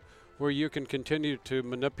system where you can continue to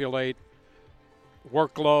manipulate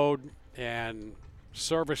workload and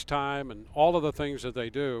service time and all of the things that they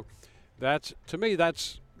do? That's, to me,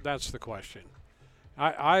 that's the question.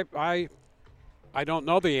 I don't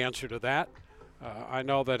know the answer to that. I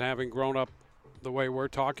know that having grown up the way we're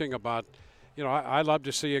talking about, I love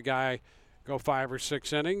to see a guy go 5 or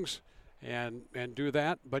 6 innings and do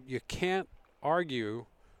that, but you can't argue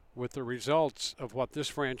with the results of what this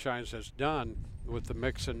franchise has done with the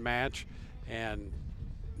mix and match and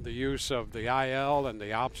the use of the IL and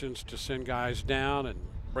the options to send guys down and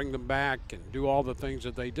bring them back and do all the things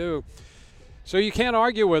that they do. So you can't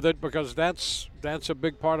argue with it, because that's a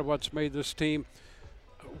big part of what's made this team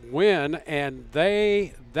win, and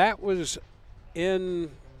that was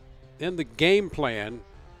in the game plan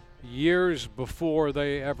years before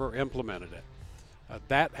they ever implemented it.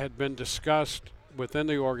 That had been discussed within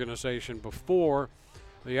the organization before.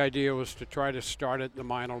 The idea was to try to start it in the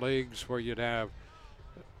minor leagues, where you'd have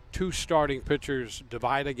 2 starting pitchers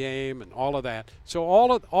divide a game and all of that. So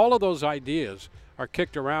all of those ideas are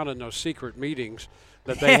kicked around in those secret meetings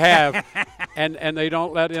that they have, and they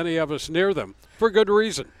don't let any of us near them for good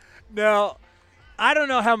reason. No, I don't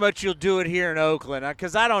know how much you'll do it here in Oakland,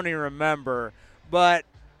 because I don't even remember, but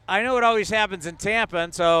I know it always happens in Tampa.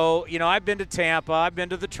 And so, I've been to Tampa, I've been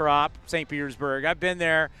to the Trop, St. Petersburg, I've been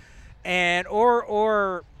there, and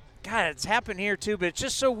or God, it's happened here too, but it's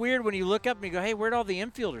just so weird when you look up and you go, hey, where'd all the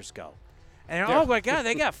infielders go? And oh my God,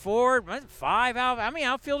 they got 4, 5 out. How many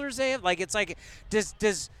outfielders they have? It's like,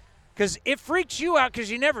 because it freaks you out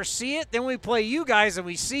because you never see it. Then we play you guys and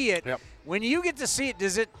we see it. Yep. When you get to see it,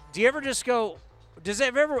 do you ever just go, is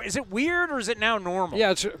it weird, or is it now normal?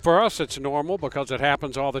 Yeah, for us it's normal because it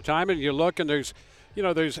happens all the time. And you look and there's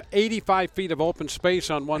 85 feet of open space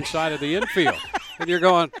on one side of the infield, and you're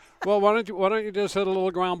going, well, why don't you just hit a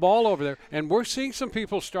little ground ball over there? And we're seeing some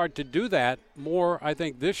people start to do that more, I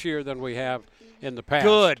think, this year than we have in the past.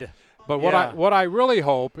 Good. But what I really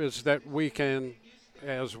hope is that we can,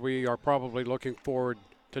 as we are probably looking forward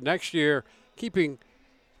to next year, keeping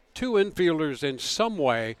 2 infielders in some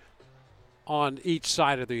way on each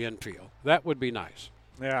side of the infield. That would be nice.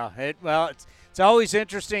 Yeah. It's always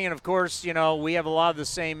interesting, and of course, we have a lot of the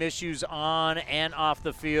same issues on and off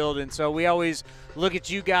the field, and so we always look at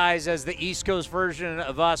you guys as the East Coast version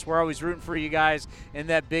of us. We're always rooting for you guys in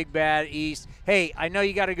that big bad East. Hey, I know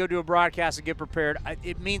you got to go do a broadcast and get prepared.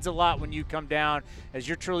 It means a lot when you come down, as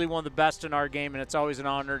you're truly one of the best in our game, and it's always an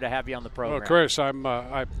honor to have you on the program. Well, Chris,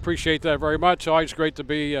 I appreciate that very much. Always great to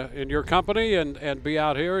be in your company and be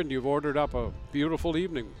out here, and you've ordered up a beautiful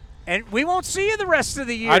evening. And we won't see you the rest of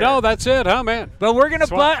the year. I know, that's it, huh, man? But we're gonna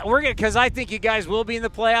because I think you guys will be in the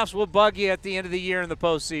playoffs. We'll bug you at the end of the year in the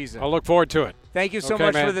postseason. I'll look forward to it. Thank you so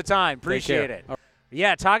much for the time. Appreciate it.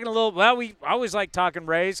 Yeah, talking a little. Well, we always like talking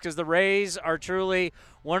Rays, because the Rays are truly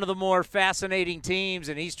one of the more fascinating teams,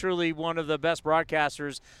 and he's truly one of the best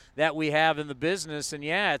broadcasters that we have in the business. And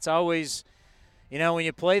yeah, it's always, when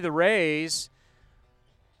you play the Rays,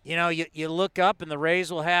 you look up and the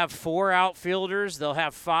Rays will have 4 outfielders. They'll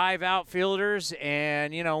have 5 outfielders.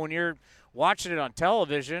 And, when you're watching it on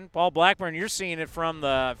television, Paul Blackburn, you're seeing it from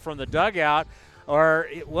the dugout. Or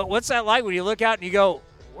what's that like when you look out and you go,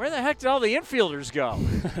 where the heck did all the infielders go?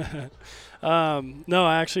 No,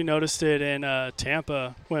 I actually noticed it in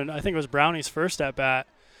Tampa when I think it was Brownie's first at-bat.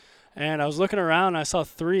 And I was looking around and I saw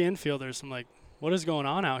 3 infielders. I'm like, what is going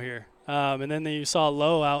on out here? And then you saw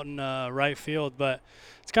Lowe out in right field. But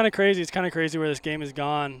it's kind of crazy. It's kind of crazy where this game has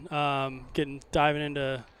gone, diving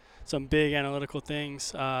into some big analytical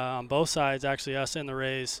things on both sides, actually, us and the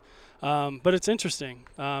Rays. But it's interesting.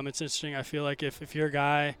 It's interesting. I feel like if you're a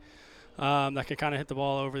guy that can kind of hit the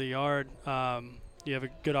ball over the yard, you have a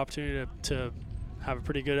good opportunity to have a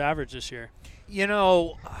pretty good average this year.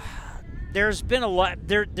 There's been a lot.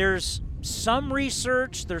 There's some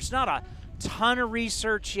research. There's not a ton of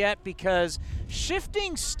research yet, because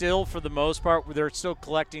shifting still, for the most part, they're still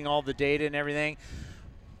collecting all the data and everything.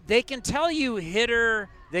 They can tell you hitter.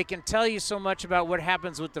 They can tell you so much about what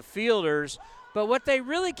happens with the fielders, but what they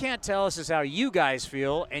really can't tell us is how you guys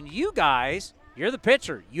feel. And you guys, you're the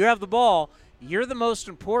pitcher. You have the ball. You're the most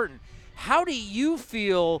important. How do you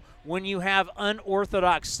feel when you have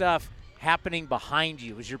unorthodox stuff happening behind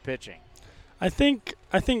you as you're pitching? I think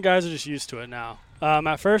guys are just used to it now.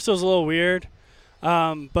 At first it was a little weird,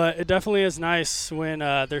 but it definitely is nice when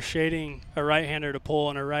they're shading a right-hander to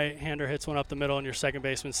pull and a right-hander hits one up the middle and your second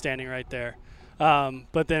baseman's standing right there.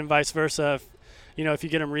 But then vice versa, if you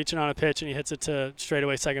get him reaching on a pitch and he hits it to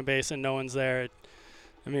straightaway second base and no one's there,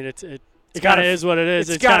 it it kind of is what it is.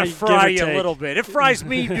 It's got to fry you a take. little bit. It fries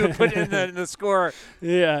me to put in the score.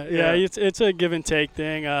 Yeah. It's a give and take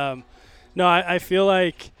thing. No, I feel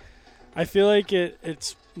like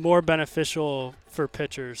it's more beneficial for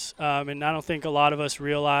pitchers, and I don't think a lot of us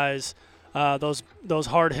realize those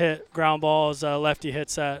hard hit ground balls, lefty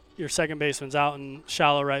hits that your second baseman's out in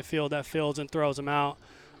shallow right field that fields and throws them out.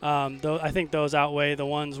 I think those outweigh the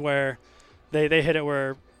ones where they hit it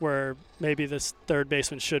where maybe this third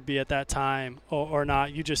baseman should be at that time or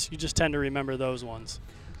not. You just tend to remember those ones.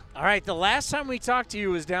 All right, the last time we talked to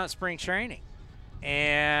you was down at spring training,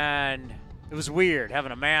 and it was weird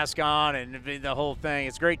having a mask on and the whole thing.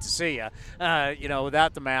 It's great to see you,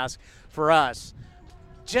 without the mask for us.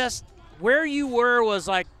 Just where you were was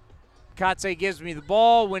like, Kotsay gives me the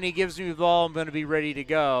ball. When he gives me the ball, I'm going to be ready to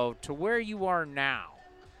go. To where you are now.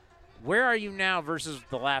 Where are you now versus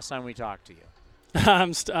the last time we talked to you?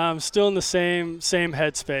 I'm still in the same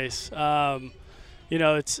headspace.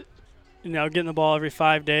 It's getting the ball every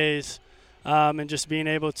 5 days, and just being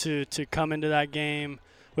able to come into that game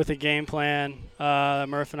with a game plan that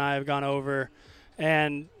Murph and I have gone over,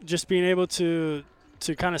 and just being able to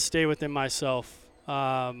kind of stay within myself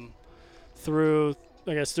through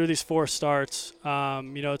these 4 starts.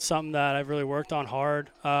 It's something that I've really worked on hard,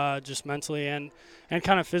 just mentally and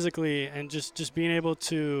kind of physically, and just being able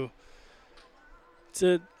to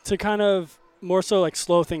kind of more so like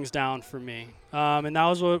slow things down for me. And that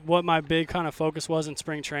was what my big kind of focus was in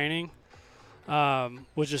spring training,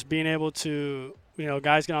 was just being able to,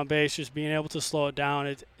 guys get on base, just being able to slow it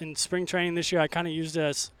down. In spring training this year, I kind of used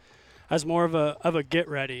it as more of a get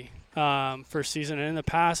ready for season. And in the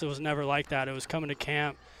past, it was never like that. It was coming to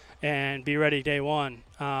camp and be ready day one,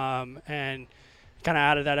 and kind of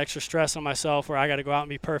added that extra stress on myself where I got to go out and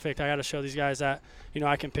be perfect. I got to show these guys that,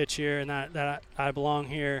 I can pitch here and that I belong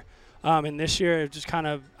here. And this year,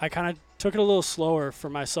 I kind of took it a little slower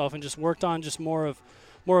for myself and just worked on just more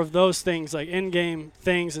of those things, like in-game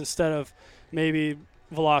things, instead of maybe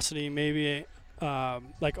velocity, maybe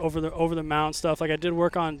like over the mound stuff. Like I did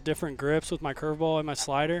work on different grips with my curveball and my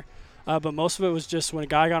slider, but most of it was just when a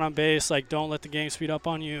guy got on base, like don't let the game speed up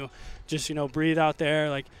on you. Just breathe out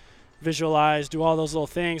there, like visualize, do all those little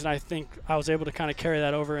things. And I think I was able to kind of carry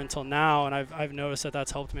that over until now, and I've noticed that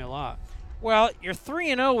that's helped me a lot. Well, you're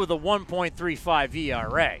 3-0 with a 1.35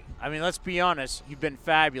 ERA. I mean, let's be honest, you've been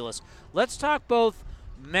fabulous. Let's talk both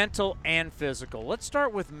mental and physical. Let's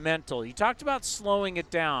start with mental. You talked about slowing it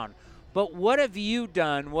down, but what have you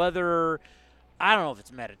done, whether, I don't know if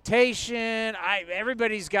it's meditation,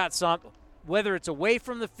 everybody's got something, whether it's away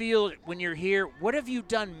from the field, when you're here, what have you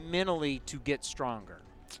done mentally to get stronger?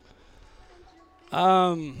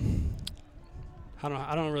 I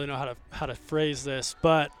don't really know how to phrase this,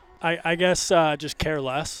 but I guess just care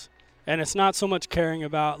less. And it's not so much caring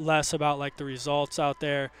less about like the results out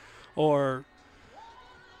there or,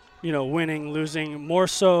 winning, losing, more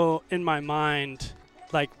so in my mind,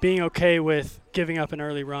 like being okay with giving up an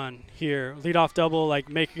early run here. Lead off double, like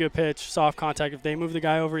make a good pitch, soft contact. If they move the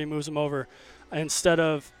guy over, he moves them over. Instead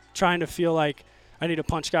of trying to feel like I need to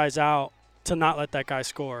punch guys out to not let that guy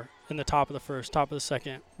score in the top of the first, top of the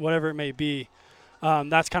second, whatever it may be.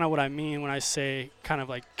 That's kind of what I mean when I say kind of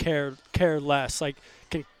like care less, like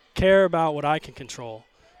can care about what I can control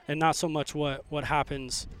and not so much what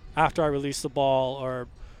happens after I release the ball or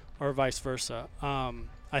vice versa.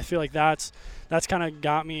 I feel like that's kind of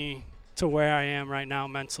got me to where I am right now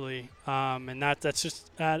mentally, and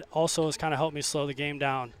that also has kind of helped me slow the game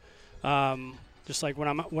down. Just like when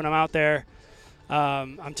I'm out there,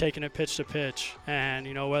 I'm taking it pitch to pitch, and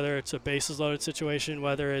whether it's a bases loaded situation,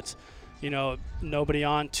 whether it's nobody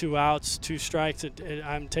on, 2 outs, 2 strikes,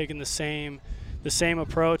 I'm taking the same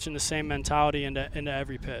approach and the same mentality into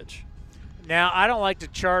every pitch. Now, I don't like to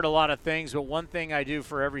chart a lot of things, but one thing I do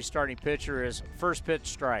for every starting pitcher is first pitch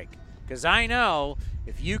strike. Because I know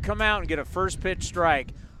if you come out and get a first pitch strike,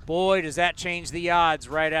 boy, does that change the odds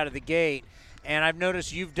right out of the gate. And I've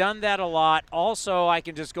noticed you've done that a lot. Also, I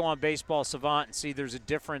can just go on Baseball Savant and see there's a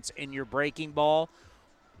difference in your breaking ball.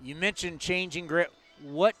 You mentioned changing grip.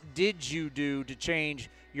 What did you do to change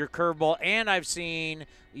your curveball? And I've seen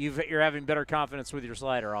you're having better confidence with your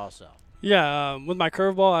slider also. Yeah, with my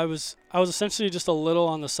curveball, I was essentially just a little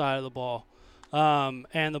on the side of the ball,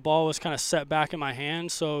 and the ball was kind of set back in my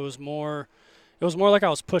hand, so it was more like I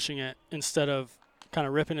was pushing it instead of kind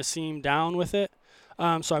of ripping a seam down with it.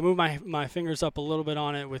 So I moved my fingers up a little bit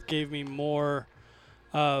on it, which gave me more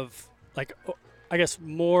of, like, I guess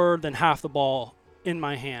more than half the ball in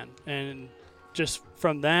my hand. And just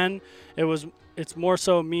from then, it's more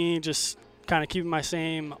so me just kind of keeping my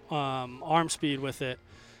same arm speed with it.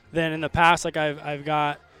 Then in the past, like I've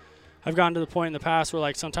got I've gotten to the point in the past where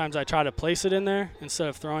like sometimes I try to place it in there instead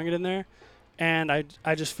of throwing it in there. And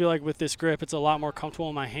I just feel like with this grip, it's a lot more comfortable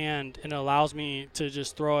in my hand, and it allows me to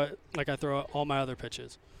just throw it like I throw all my other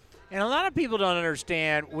pitches. And a lot of people don't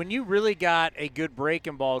understand when you really got a good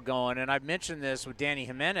breaking ball going, and I've mentioned this with Danny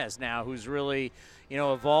Jimenez now, who's really,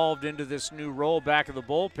 evolved into this new role back of the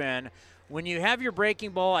bullpen. When you have your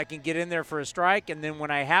breaking ball, I can get in there for a strike, and then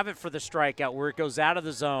when I have it for the strikeout where it goes out of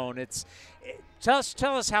the zone, tell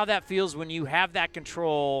us how that feels when you have that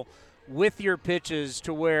control with your pitches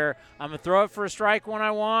to where I'm going to throw it for a strike when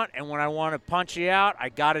I want, and when I want to punch you out, I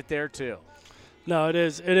got it there too. No, it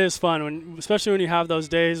is fun, especially when you have those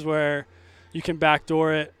days where you can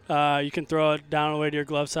backdoor it. You can throw it down away to your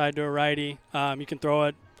glove side to a righty. You can throw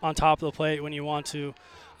it on top of the plate when you want to.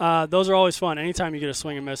 Those are always fun. Anytime you get a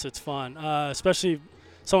swing and miss, it's fun. Especially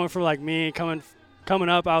someone from like me coming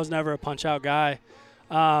up, I was never a punch-out guy.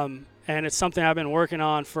 And it's something I've been working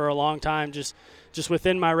on for a long time, just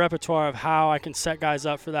within my repertoire of how I can set guys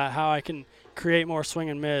up for that, how I can create more swing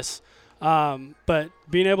and miss. But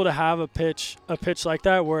being able to have a pitch like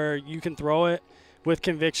that where you can throw it with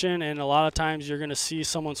conviction, and a lot of times you're going to see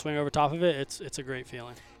someone swing over top of it, it's a great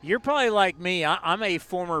feeling. You're probably like me. I'm a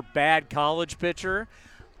former bad college pitcher.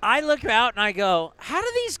 I look out and I go, how do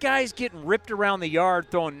these guys get ripped around the yard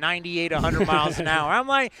throwing 98, 100 miles an hour? I'm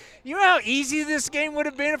like, you know how easy this game would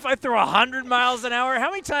have been if I threw 100 miles an hour? How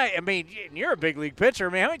many times, you're a big league pitcher.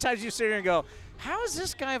 How many times do you sit here and go, how is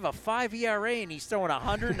this guy have a 5 ERA and he's throwing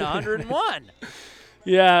 100 and 101?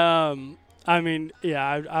 Yeah,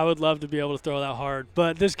 I would love to be able to throw that hard.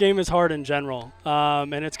 But this game is hard in general,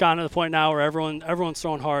 and it's gotten to the point now where everyone's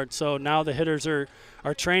throwing hard. So now the hitters are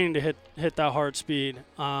training to hit that hard speed.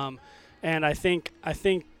 And I think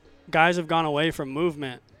guys have gone away from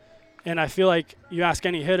movement. And I feel like you ask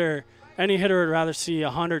any hitter would rather see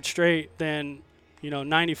 100 straight than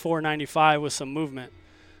 94, 95 with some movement.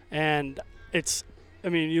 And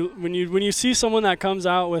when you see someone that comes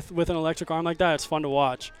out with an electric arm like that, it's fun to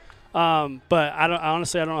watch. But I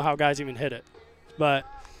honestly don't know how guys even hit it. But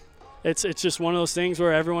it's just one of those things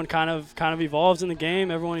where everyone kind of evolves in the game.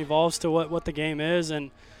 Everyone evolves to what the game is, and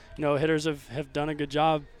hitters have done a good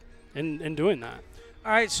job in doing that.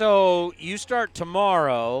 All right, so you start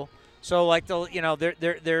tomorrow. So like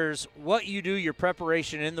there's what you do, your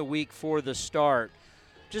preparation in the week for the start.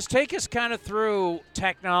 Just take us kind of through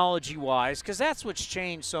technology-wise, because that's what's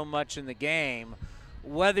changed so much in the game.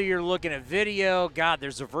 Whether you're looking at video, God,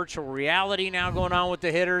 there's a virtual reality now going on with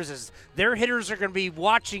the hitters. As their hitters are going to be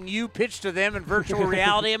watching you pitch to them in virtual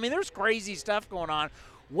reality. There's crazy stuff going on.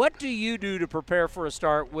 What do you do to prepare for a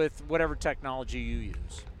start with whatever technology you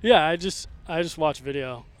use? Yeah, I just watch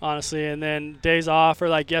video, honestly. And then days off, or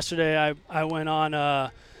like yesterday, I went on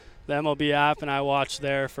the MLB app and I watched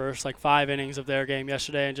their first 5 innings of their game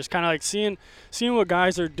yesterday, and just kind of seeing what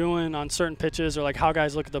guys are doing on certain pitches, or how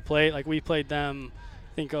guys look at the plate. We played them,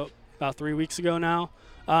 I think about 3 weeks ago now.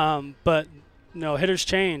 But hitters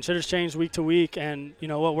change week to week, and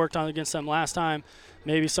what worked on against them last time,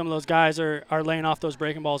 maybe some of those guys are laying off those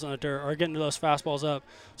breaking balls on the dirt or getting to those fastballs up.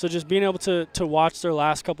 So just being able to watch their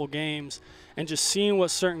last couple games and just seeing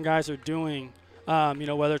what certain guys are doing,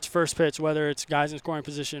 whether it's first pitch, whether it's guys in scoring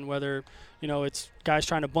position, whether it's guys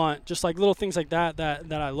trying to bunt, just little things like that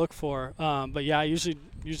I look for. But yeah, I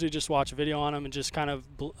usually just watch a video on them and just kind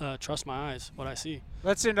of trust my eyes, what I see.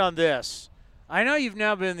 Let's end on this. I know you've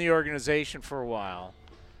now been in the organization for a while,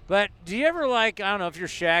 but do you ever I don't know if you're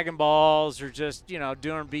shagging balls or just, doing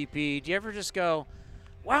BP, do you ever just go,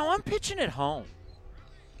 wow, I'm pitching at home?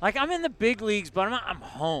 I'm in the big leagues, but I'm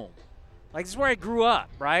home. This is where I grew up,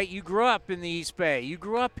 right? You grew up in the East Bay. You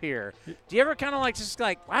grew up here. Do you ever kind of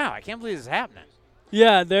wow, I can't believe this is happening?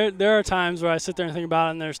 Yeah, there are times where I sit there and think about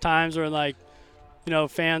it, and there's times where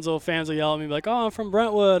fans will yell at me oh, I'm from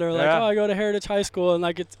Brentwood, or oh, I go to Heritage High School,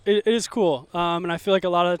 and it is cool. And I feel like a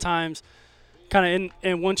lot of the times, kind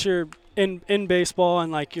of once you're in baseball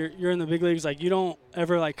and you're in the big leagues, you don't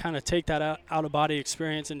ever kind of take that out of body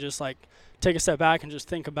experience and just take a step back and just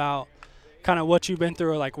think about kind of what you've been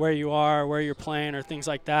through, or where you are, where you're playing, or things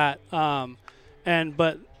like that.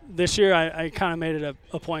 But this year I kind of made it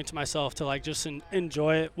a point to myself to just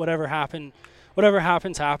enjoy it. Whatever happens.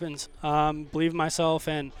 Believe in myself,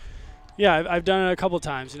 and yeah, I've done it a couple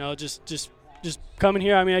times. Just coming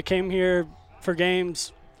here. I came here for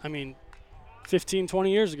games. 15,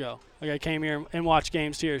 20 years ago. I came here and watched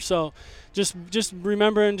games here. So just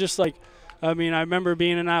remembering, I remember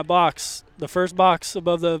being in that box, the first box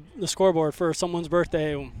above the scoreboard for someone's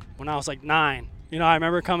birthday when I was 9. You know, I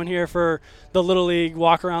remember coming here for the Little League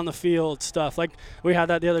walk around the field stuff. Like we had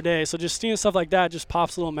that the other day. So just seeing stuff like that just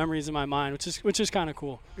pops little memories in my mind, which is kind of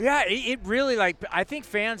cool. Yeah, it really, like, I think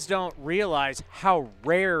fans don't realize how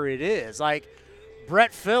rare it is. Like,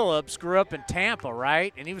 Brett Phillips grew up in Tampa,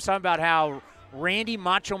 right? And he was talking about how Randy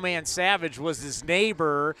Macho Man Savage was his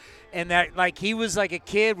neighbor, and that, like, he was like a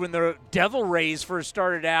kid when the Devil Rays first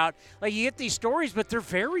started out. Like, you get these stories, but they're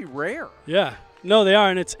very rare. Yeah. No, they are,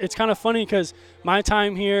 and it's kind of funny because my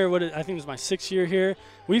time here, I think it was my 6th year here,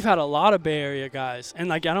 we've had a lot of Bay Area guys, and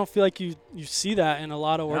like I don't feel like you see that in a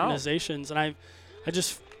lot of organizations, and I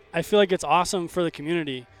feel like it's awesome for the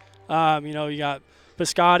community. You know, you got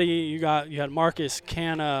Piscotti, you had Marcus,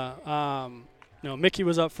 Canna, you know, Mickey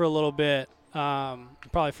was up for a little bit. I'm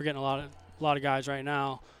probably forgetting a lot of guys right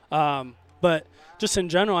now, but just in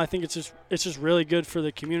general, I think it's just really good for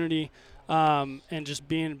the community. And just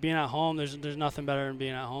being at home, there's nothing better than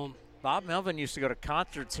being at home. Bob Melvin used to go to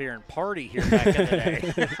concerts here and party here back in the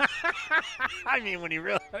day. I mean, when you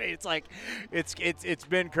really, it's like, it's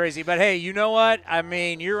been crazy. But hey, you know what? I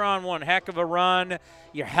mean, you're on one heck of a run.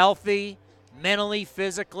 You're healthy, mentally,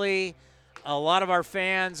 physically. A lot of our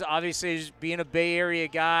fans, obviously, being a Bay Area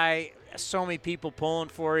guy, so many people pulling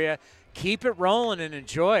for you. Keep it rolling and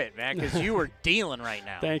enjoy it, man, because you are dealing right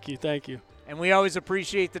now. Thank you. And we always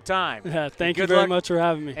appreciate the time. Yeah, thank you very much for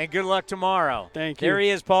having me. And good luck tomorrow. Thank you. There he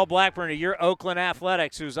is, Paul Blackburn of your Oakland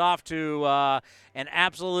Athletics, who's off to an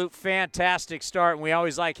absolute fantastic start. And we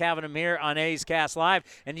always like having him here on A's Cast Live.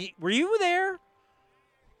 And were you there?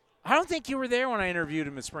 I don't think you were there when I interviewed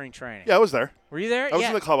him at spring training. Yeah, I was there. Were you there? I was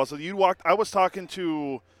in the clubhouse. So you walked. I was talking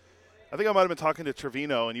to. I think I might have been talking to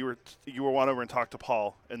Trevino, and you were one over and talked to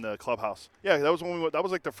Paul in the clubhouse. Yeah, that was when we went. That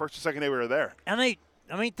was like the first or second day we were there. And I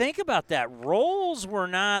mean, think about that. Roles were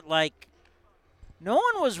not like – no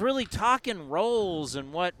one was really talking roles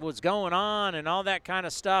and what was going on and all that kind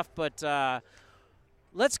of stuff. But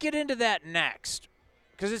let's get into that next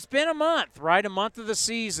because it's been a month, right? A month of the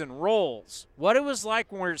season, roles. What it was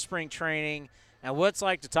like when we were at spring training and what it's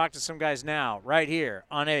like to talk to some guys now right here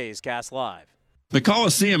on A's Cast Live. The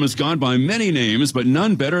Coliseum has gone by many names, but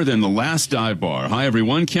none better than the Last Dive Bar. Hi,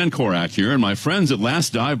 everyone. Ken Korak here, and my friends at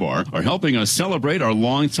Last Dive Bar are helping us celebrate our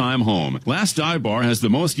longtime home. Last Dive Bar has the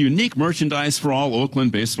most unique merchandise for all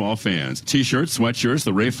Oakland baseball fans. T-shirts, sweatshirts,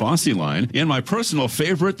 the Ray Fosse line, and my personal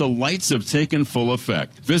favorite, the lights have taken full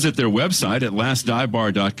effect. Visit their website at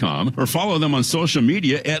lastdivebar.com or follow them on social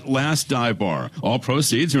media at Last Dive Bar. All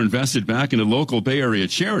proceeds are invested back into local Bay Area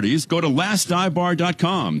charities. Go to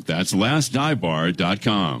lastdivebar.com. That's lastdivebar.com.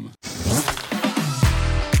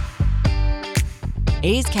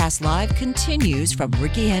 A's Cast Live continues from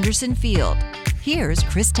Rickey Henderson Field. Here's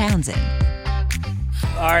Chris Townsend.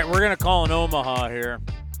 All right, we're going to call an Omaha here.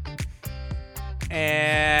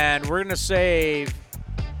 And we're going to save,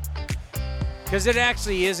 because it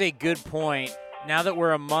actually is a good point, now that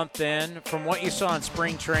we're a month in, from what you saw in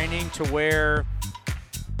spring training to where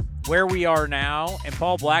we are now. And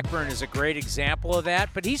Paul Blackburn is a great example of that,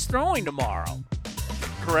 but he's throwing tomorrow.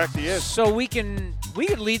 Correct, he is. So we can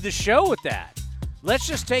lead the show with that. Let's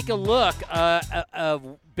just take a look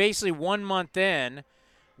of basically 1 month in,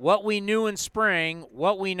 what we knew in spring,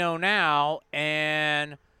 what we know now,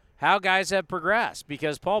 and how guys have progressed.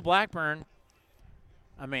 Because Paul Blackburn,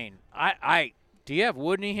 I mean, do you have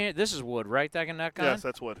Wood in here? This is Wood, right? That guy? Yes,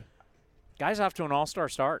 that's Wood. Guy's off to an all-star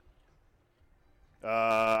start.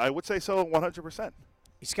 I would say so, 100%.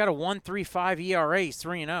 He's got a 1.35 ERA. He's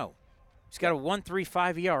 3-0. He's got a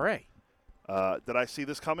 1.35 ERA. Did I see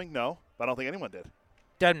this coming? No, but I don't think anyone did.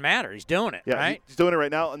 Doesn't matter. He's doing it, yeah, right? He's doing it right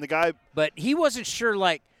now. And the guy – but he wasn't sure,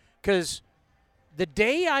 like – because the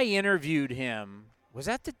day I interviewed him, was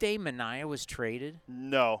that the day Manaea was traded?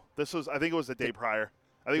 No. I think it was the day prior.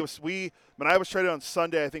 I think it was Manaea was traded on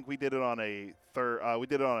Sunday. I think we did it on a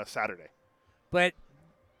Saturday. But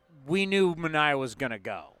we knew Manaea was going to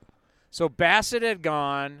go. So Bassett had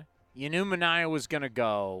gone. You knew Manaea was going to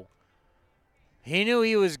go. He knew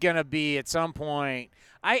he was going to be at some point.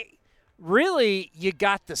 You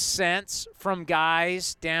got the sense from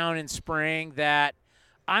guys down in spring that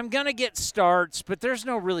I'm going to get starts, but there's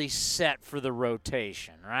no really set for the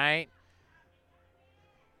rotation, right?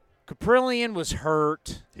 Caprillion was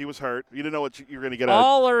hurt. He was hurt. You didn't know what you were going to get out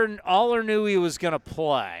of. Aller knew he was going to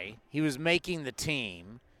play. He was making the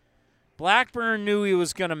team. Blackburn knew he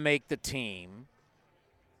was going to make the team.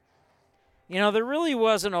 You know, there really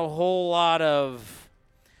wasn't a whole lot of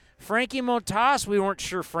Frankie Montas. We weren't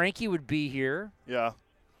sure Frankie would be here. Yeah.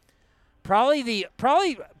 Probably the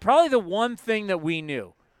one thing that we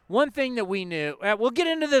knew. We'll get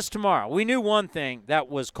into this tomorrow. We knew one thing, that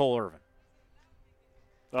was Cole Irvin.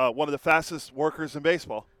 One of the fastest workers in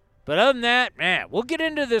baseball. But other than that, man, we'll get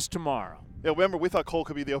into this tomorrow. Yeah, remember, we thought Cole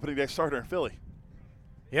could be the opening day starter in Philly.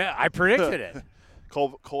 Yeah, I predicted it.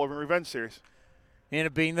 Cole over Revenge Series. Ended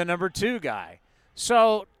up being the number 2 guy.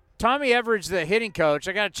 So Tommy Everidge, the hitting coach,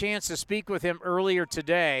 I got a chance to speak with him earlier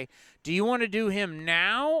today. Do you want to do him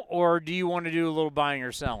now, or do you want to do a little buying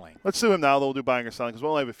or selling? Let's do him now. Then we'll do buying or selling because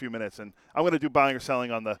we'll only have a few minutes. And I'm going to do buying or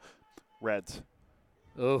selling on the Reds.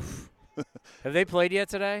 Oof. Have they played yet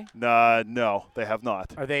today? No, they have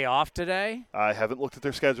not. Are they off today? I haven't looked at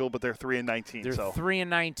their schedule, but they're 3-19. They're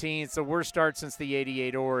 3-19. It's the worst start since the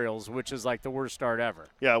 '88 Orioles, which is like the worst start ever.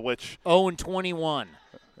 Yeah, which 0-21.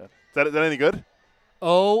 Is that any good?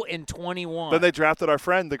 0-21. Then they drafted our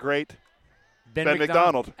friend, the great Ben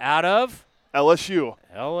McDonald. Out of? LSU.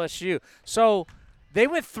 So they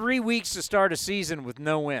went 3 weeks to start a season with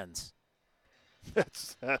no wins.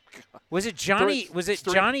 Was it Johnny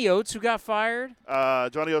Oates who got fired?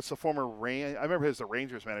 Johnny Oates, the former I remember his the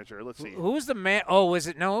Rangers manager. Let's see. Who was the man? Oh, was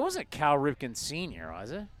it? No, it wasn't Cal Ripken Sr.,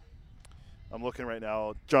 was it? I'm looking right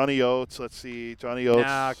now. Johnny Oates. Let's see. Johnny Oates.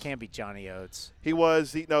 No, it can't be Johnny Oates. He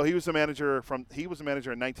was the manager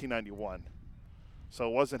in 1991. So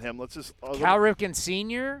it wasn't him. Let's just Cal Ripken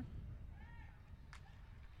Sr.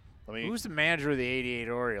 Who's the manager of the '88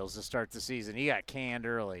 Orioles to start the season? He got canned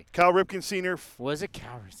early. Cal Ripken Sr. Was it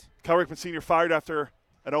Cal? Cal Ripken Sr. fired after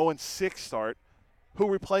an 0-6 start. Who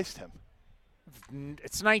replaced him?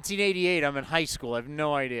 It's 1988. I'm in high school. I have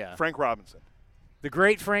no idea. Frank Robinson. The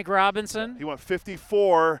great Frank Robinson? He went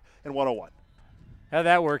 54 and 101. How'd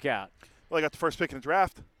that work out? Well, I got the first pick in the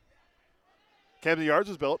draft. Camden Yards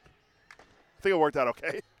was built. I think it worked out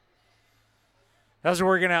okay. How's it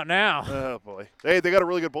working out now? Oh, boy. They got a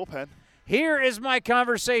really good bullpen. Here is my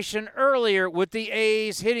conversation earlier with the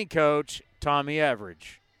A's hitting coach, Tommy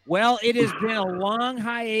Everidge. Well, it has been a long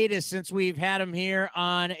hiatus since we've had him here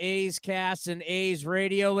on A's Cast and A's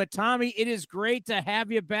Radio. But, Tommy, it is great to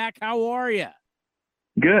have you back. How are you?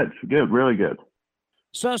 Good, really good.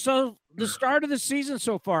 So the start of the season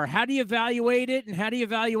so far, how do you evaluate it, and how do you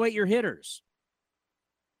evaluate your hitters?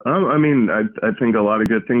 I mean, I think a lot of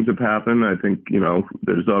good things have happened. I think,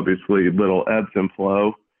 there's obviously little ebbs and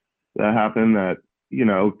flow that happen that,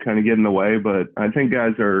 kind of get in the way. But I think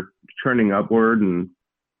guys are trending upward. And,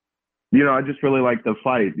 I just really like the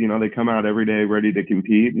fight. They come out every day ready to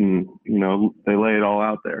compete and, they lay it all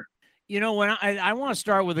out there. When I want to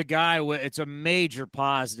start with a guy, it's a major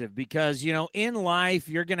positive because, in life,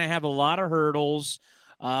 you're going to have a lot of hurdles.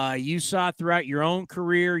 You saw it throughout your own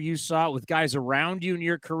career. You saw it with guys around you in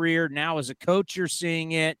your career. Now as a coach, you're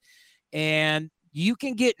seeing it. And you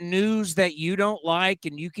can get news that you don't like,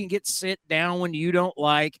 and you can get sit down when you don't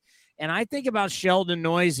like. And I think about Sheldon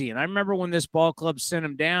Neuse, and I remember when this ball club sent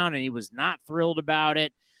him down, and he was not thrilled about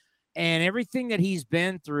it. And everything that he's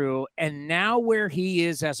been through, and now where he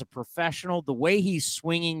is as a professional, the way he's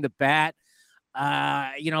swinging the bat,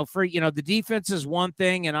 the defense is one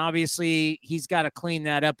thing, and obviously he's got to clean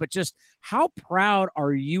that up. But just how proud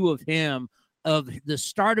are you of him, of the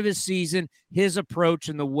start of his season, his approach,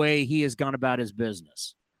 and the way he has gone about his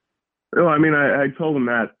business? Well, I mean, I told him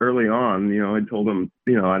that early on. I told him,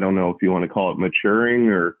 I don't know if you want to call it maturing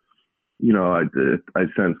or, I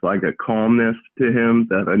sense like a calmness to him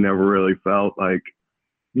that I never really felt. Like,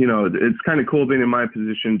 it's kind of cool being in my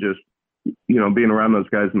position, just being around those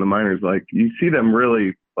guys in the minors. Like, you see them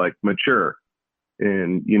really like mature,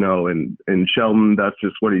 and and Sheldon, that's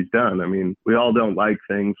just what he's done. I mean, we all don't like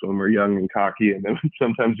things when we're young and cocky, and then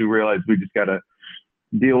sometimes we realize we just got to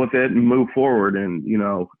deal with it and move forward. And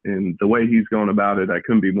and the way he's going about it, I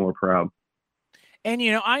couldn't be more proud. And,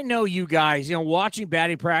 I know you guys, watching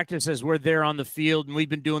batting practice as we're there on the field, and we've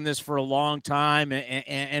been doing this for a long time,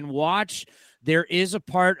 and watch, there is a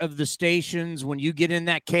part of the stations when you get in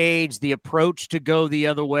that cage, the approach to go the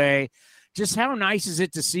other way. Just how nice is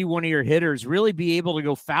it to see one of your hitters really be able to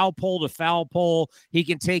go foul pole to foul pole? He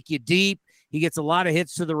can take you deep. He gets a lot of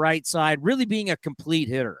hits to the right side, really being a complete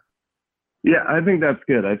hitter. Yeah, I think that's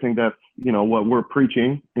good. I think that's, what we're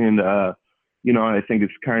preaching. And, I think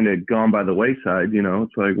it's kind of gone by the wayside.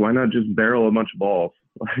 It's like, why not just barrel a bunch of balls?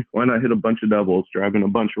 Like, why not hit a bunch of doubles, driving a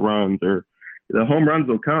bunch of runs? Or the home runs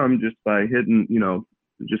will come just by hitting,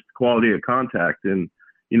 just quality of contact. And,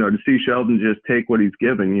 to see Sheldon just take what he's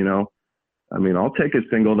given, I mean, I'll take a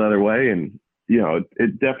single the other way. And,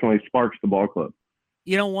 it definitely sparks the ball club.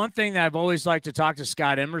 One thing that I've always liked to talk to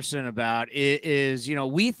Scott Emerson about is,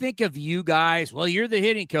 we think of you guys, well, you're the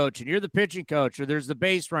hitting coach and you're the pitching coach, or there's the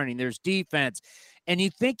base running, there's defense, and you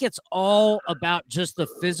think it's all about just the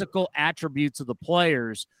physical attributes of the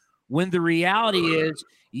players, when the reality is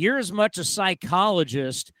you're as much a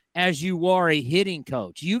psychologist as you are a hitting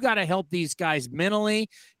coach. You got to help these guys mentally,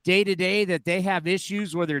 day to day, that they have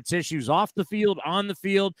issues, whether it's issues off the field, on the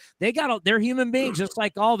field. They're human beings just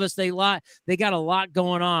like all of us. They got a lot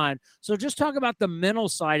going on. So just talk about the mental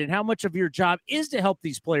side and how much of your job is to help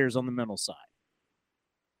these players on the mental side.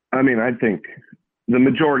 I mean, I think the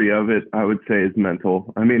majority of it, I would say, is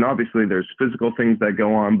mental. I mean, obviously there's physical things that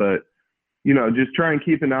go on, but, just try and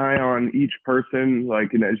keep an eye on each person.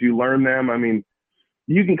 Like, and as you learn them, I mean,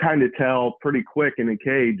 you can kind of tell pretty quick in a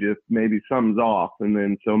cage if maybe something's off. And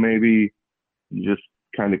then so maybe you just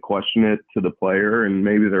kind of question it to the player, and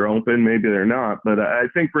maybe they're open, maybe they're not. But I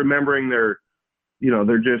think remembering they're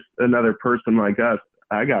just another person like us.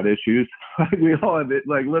 I got issues. We all have it,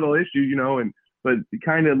 like little issues, but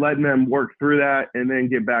kind of letting them work through that and then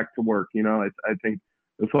get back to work. I think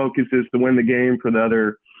the focus is to win the game for the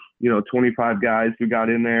other, 25 guys who got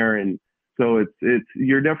in there. And so it's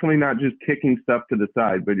you're definitely not just kicking stuff to the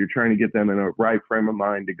side, but you're trying to get them in a right frame of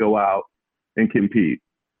mind to go out and compete.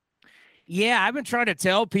 Yeah, I've been trying to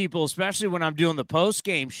tell people, especially when I'm doing the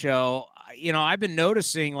post-game show, I've been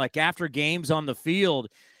noticing, like, after games on the field,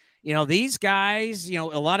 these guys, a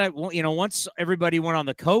lot of, once everybody went on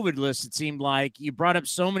the COVID list, it seemed like you brought up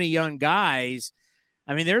so many young guys.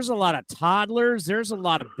 I mean, there's a lot of toddlers. There's a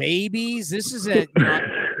lot of babies. This is this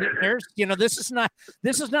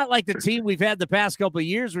is not like the team we've had the past couple of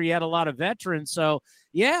years where you had a lot of veterans. So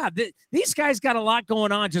yeah, these guys got a lot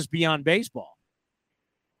going on just beyond baseball.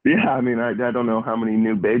 Yeah. I mean, I don't know how many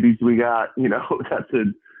new babies we got, that's a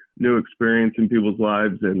new experience in people's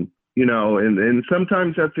lives. And, and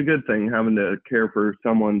sometimes that's a good thing, having to care for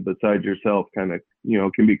someone besides yourself kind of,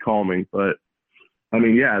 can be calming. But I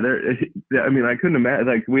mean, yeah, I couldn't imagine,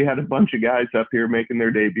 like, we had a bunch of guys up here making their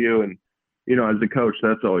debut, and, as a coach,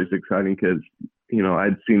 that's always exciting because,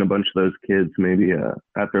 I'd seen a bunch of those kids maybe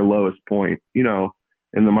at their lowest point, in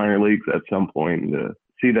the minor leagues at some point, and to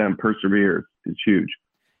see them persevere is huge.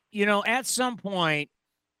 At some point,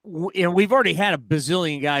 we've already had a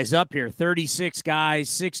bazillion guys up here, 36 guys,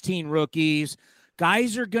 16 rookies.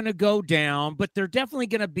 Guys are going to go down, but they're definitely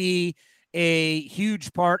going to be a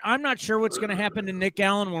huge part. I'm not sure what's going to happen to Nick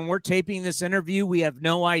Allen when we're taping this interview. We have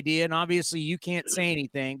no idea, and obviously you can't say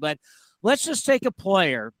anything, but let's just take a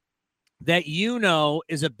player that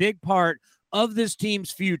is a big part of this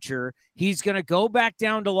team's future. He's going to go back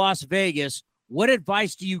down to Las Vegas. What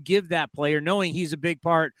advice do you give that player, knowing he's a big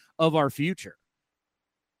part of our future?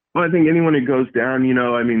 Well, I think anyone who goes down,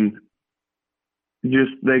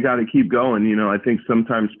 they got to keep going. I think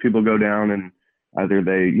sometimes people go down and either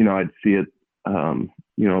they, I'd see it,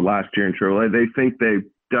 last year in AAA, they think they've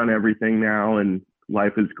done everything now and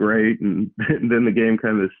life is great. And then the game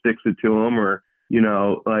kind of sticks it to them, or,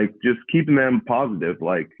 like, just keeping them positive.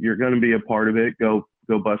 Like, you're going to be a part of it. Go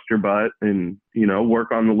bust your butt and,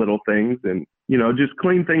 work on the little things and, just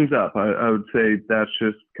clean things up. I would say that's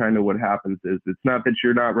just kind of what happens. Is it's not that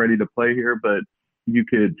you're not ready to play here, but you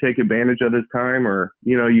could take advantage of this time, or,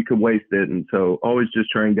 you could waste it. And so always just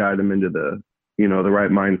try and guide them into the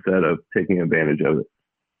right mindset of taking advantage of it.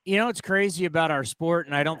 It's crazy about our sport,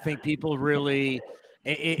 and I don't think people really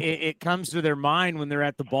it comes to their mind when they're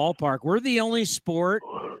at the ballpark. We're the only sport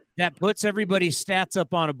that puts everybody's stats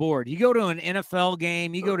up on a board. You go to an NFL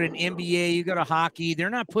game, you go to an NBA, you go to hockey, they're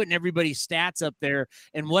not putting everybody's stats up there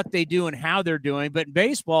and what they do and how they're doing. But in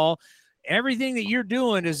baseball, everything that you're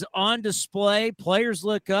doing is on display. Players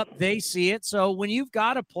look up, they see it. So when you've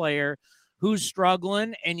got a player who's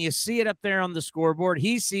struggling and you see it up there on the scoreboard,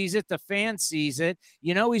 he sees it, the fan sees it,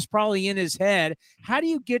 he's probably in his head. How do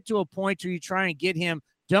you get to a point where you try and get him,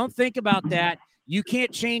 don't think about that. You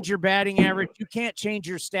can't change your batting average. You can't change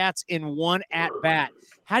your stats in one at bat.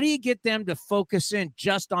 How do you get them to focus in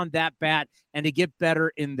just on that bat and to get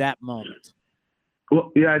better in that moment?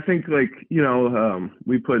 Well, yeah, I think, like,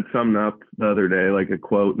 we put something up the other day, like a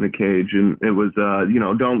quote in the cage, and it was,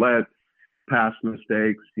 don't let past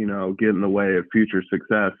mistakes, get in the way of future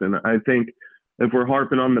success. And I think if we're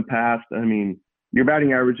harping on the past, I mean, your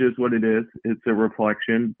batting average is what it is. It's a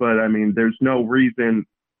reflection, but I mean, there's no reason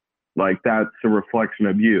like that's a reflection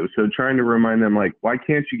of you. So trying to remind them, like, why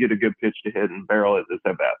can't you get a good pitch to hit and barrel at this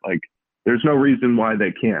at bat? Like, there's no reason why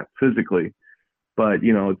they can't physically, but,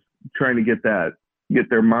 it's trying to get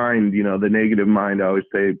their mind, the negative mind. I always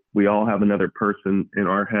say we all have another person in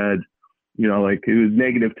our head, like, it was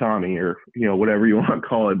negative Tommy, or, whatever you want to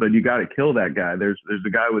call it, but you got to kill that guy. There's a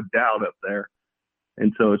guy with doubt up there.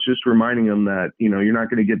 And so it's just reminding them that, you're not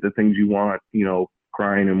going to get the things you want,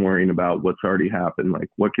 crying and worrying about what's already happened. Like,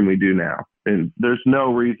 what can we do now? And there's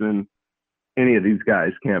no reason any of these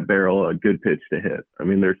guys can't barrel a good pitch to hit. I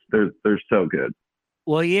mean, they're so good.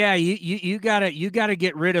 Well, yeah, you gotta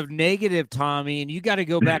get rid of negative Tommy, and you got to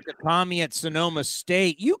go back to Tommy at Sonoma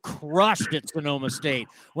State. You crushed at Sonoma State.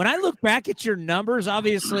 When I look back at your numbers,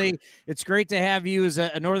 obviously it's great to have you as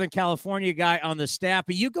a Northern California guy on the staff,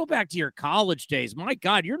 but you go back to your college days. My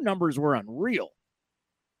God, your numbers were unreal.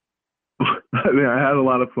 I mean, I had a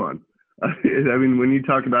lot of fun. I mean, when you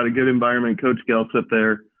talk about a good environment, Coach Gelt's up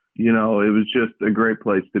there, you know, it was just a great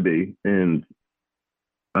place to be. And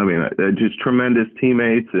I mean, just tremendous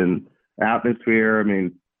teammates and atmosphere. I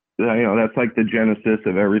mean, you know, that's like the genesis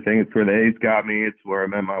of everything. It's where the A's got me. It's where I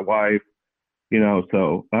met my wife, you know,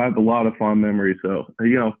 so I have a lot of fond memories. So,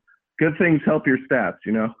 you know, good things help your stats,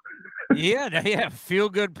 you know? Yeah. Feel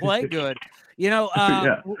good, play good. You know,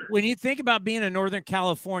 when you think about being a Northern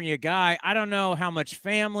California guy, I don't know how much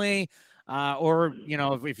family or, you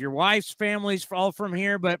know, if your wife's family's all from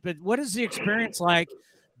here, but what is the experience like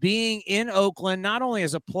being in Oakland, not only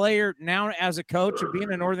as a player, now as a coach, or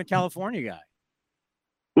being a Northern California guy?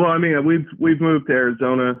 Well, I mean, we've moved to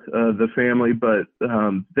Arizona, the family, but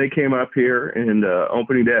they came up here, and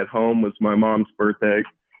opening day at home was my mom's birthday.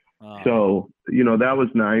 So, you know, that was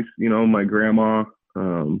nice. You know, my grandma,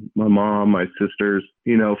 my mom, my sisters,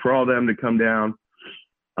 you know, for all them to come down,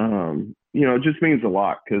 you know, it just means a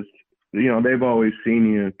lot because, you know, they've always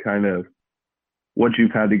seen you kind of what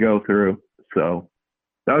you've had to go through. So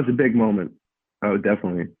that was a big moment. Oh,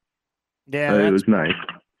 definitely. Yeah, it was nice.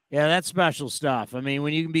 Yeah, that's special stuff. I mean,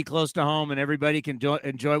 when you can be close to home and everybody can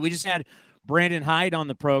enjoy it. We just had Brandon Hyde on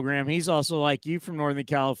the program. He's also, like you, from Northern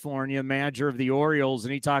California, manager of the Orioles,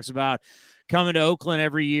 and he talks about coming to Oakland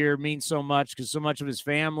every year means so much because so much of his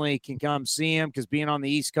family can come see him, because being on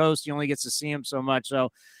the East Coast, he only gets to see him so much. So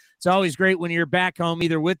it's always great when you're back home,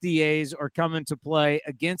 either with the A's or coming to play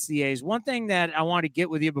against the A's. One thing that I want to get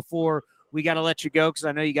with you before we got to let you go, because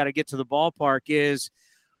I know you got to get to the ballpark, is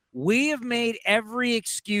we have made every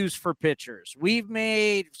excuse for pitchers. We've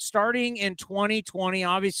made, starting in 2020,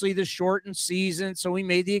 obviously the shortened season, so we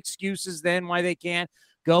made the excuses then why they can't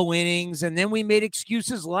go innings. And then we made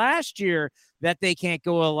excuses last year that they can't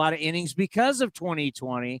go a lot of innings because of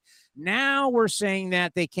 2020. Now we're saying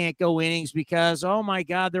that they can't go innings because, oh my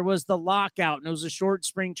God, there was the lockout and it was a short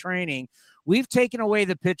spring training. We've taken away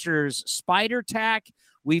the pitcher's spider tack.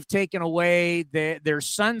 We've taken away their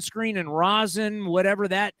sunscreen and rosin, whatever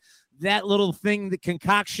that little thing, the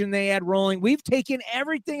concoction they had rolling. We've taken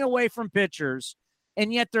everything away from pitchers,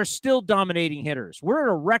 and yet they're still dominating hitters. We're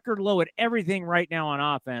at a record low at everything right now on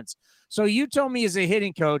offense. So you tell me, as a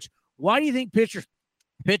hitting coach, why do you think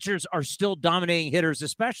pitchers are still dominating hitters,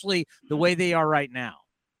 especially the way they are right now?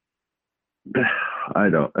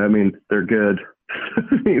 I mean, they're good.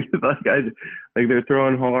 like they're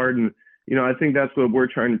throwing hard, and you know, I think that's what we're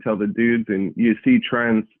trying to tell the dudes, and you see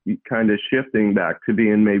trends kind of shifting back to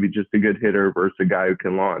being maybe just a good hitter versus a guy who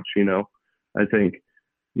can launch. You know, I think,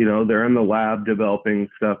 you know, they're in the lab developing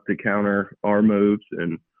stuff to counter our moves,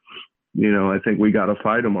 and you know, I think we got to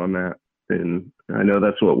fight them on that, and I know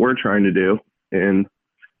that's what we're trying to do, and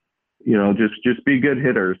you know, just be good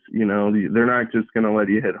hitters. You know, they're not just going to let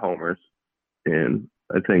you hit homers, and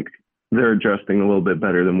I think they're adjusting a little bit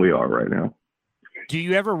better than we are right now. Do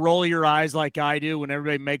you ever roll your eyes like I do when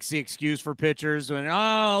everybody makes the excuse for pitchers and,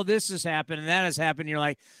 oh, this has happened and that has happened? You're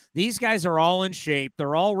like, these guys are all in shape.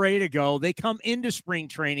 They're all ready to go. They come into spring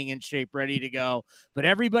training in shape, ready to go. But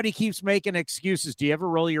everybody keeps making excuses. Do you ever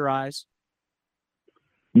roll your eyes?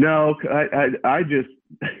 No, I just,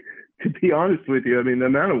 to be honest with you, I mean, the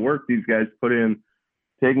amount of work these guys put in,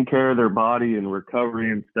 taking care of their body and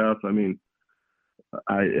recovery and stuff, I mean,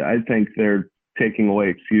 I think they're taking away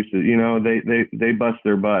excuses. You know, they bust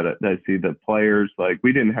their butt. I see the players, like,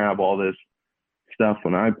 we didn't have all this stuff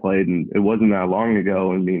when I played, and it wasn't that long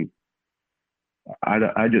ago. I mean,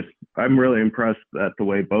 I'm really impressed at the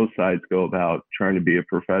way both sides go about trying to be a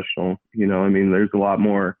professional. You know, I mean, there's a lot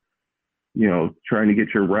more, you know, trying to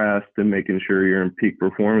get your rest and making sure you're in peak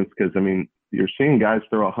performance. Cause I mean, you're seeing guys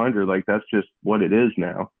throw 100, like that's just what it is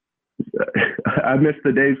now. I miss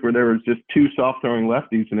the days where there was just two soft throwing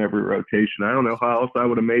lefties in every rotation. I don't know how else I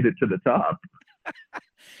would have made it to the top.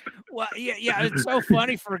 Well, yeah, it's so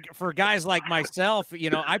funny for guys like myself. You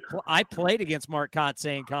know, I played against Mark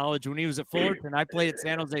Kotsay in college when he was at Fullerton. I played at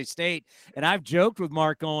San Jose State, and I've joked with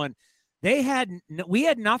Mark going, we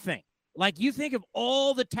had nothing. Like, you think of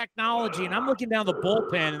all the technology, and I'm looking down the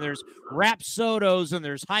bullpen, and there's Rapsodos, and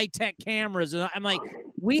there's high-tech cameras, and I'm like,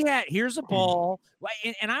 here's a ball.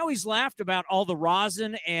 And I always laughed about all the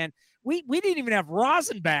rosin, and we didn't even have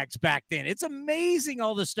rosin bags back then. It's amazing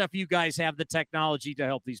all the stuff you guys have, the technology to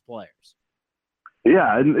help these players.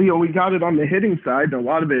 Yeah, and, you know, we got it on the hitting side, and a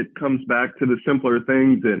lot of it comes back to the simpler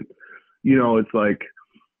things, and, you know, it's like,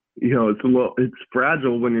 you know, it's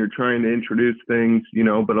fragile when you're trying to introduce things, you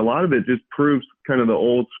know, but a lot of it just proves kind of the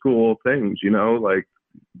old school things, you know, like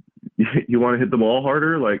you want to hit the ball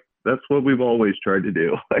harder. Like that's what we've always tried to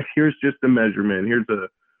do. Like here's just a measurement. Here's a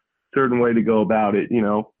certain way to go about it, you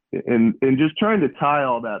know, and just trying to tie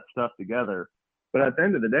all that stuff together. But at the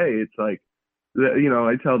end of the day, it's like, you know,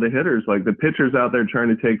 I tell the hitters, like the pitcher's out there trying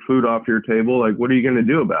to take food off your table. Like, what are you going to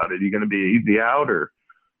do about it? Are you going to be easy out, or,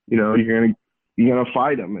 you know, you're going to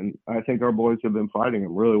fight them? And I think our boys have been fighting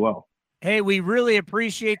them really well. Hey, we really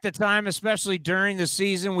appreciate the time, especially during the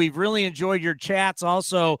season. We've really enjoyed your chats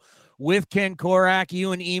also with Ken Korach,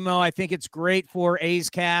 you and Emo. I think it's great for A's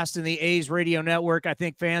Cast and the A's Radio Network. I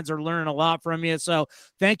think fans are learning a lot from you. So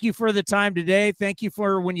thank you for the time today. Thank you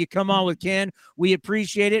for when you come on with Ken. We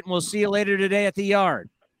appreciate it, and we'll see you later today at the yard.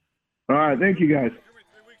 All right. Thank you, guys.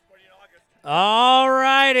 All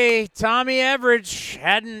righty. Tommy Everidge.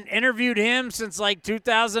 Hadn't interviewed him since like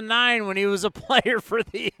 2009 when he was a player for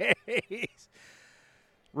the A's.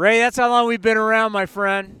 Ray, that's how long we've been around, my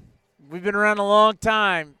friend. We've been around a long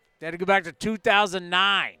time. Had to go back to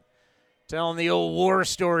 2009, telling the old war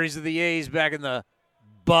stories of the A's back in the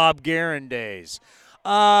Bob Guerin days.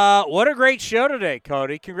 What a great show today,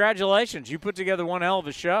 Cody. Congratulations. You put together one hell of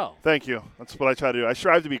a show. Thank you. That's what I try to do. I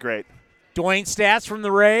strive to be great. Dwayne Stats from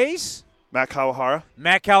the Rays. Matt Kawahara.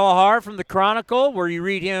 Matt Kawahara from the Chronicle, where you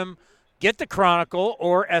read him, get the Chronicle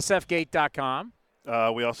or sfgate.com.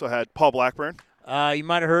 We also had Paul Blackburn. You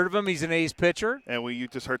might have heard of him. He's an A's pitcher. And you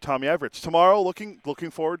just heard Tommy Everidge. Tomorrow, looking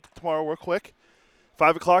forward to tomorrow real quick.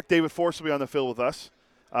 5 o'clock, David Force will be on the field with us.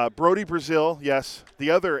 Brody Brazil, yes, the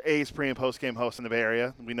other A's pre- and post-game host in the Bay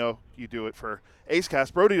Area. We know you do it for A's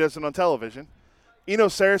Cast. Brody does it on television. Eno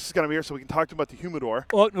Saris is going to be here so we can talk to him about the humidor.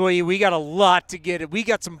 Well, we got a lot to get. We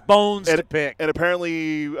got some bones to pick. And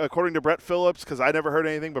apparently, according to Brett Phillips, because I never heard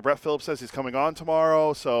anything, but Brett Phillips says he's coming on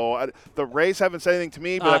tomorrow. So the Rays haven't said anything to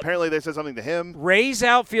me, but apparently they said something to him. Rays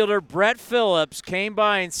outfielder Brett Phillips came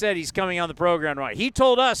by and said he's coming on the program tonight. He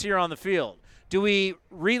told us here on the field. Do we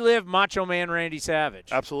relive Macho Man Randy Savage?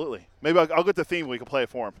 Absolutely. Maybe I'll get the theme. We can play it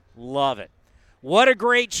for him. Love it. What a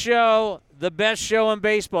great show. The best show in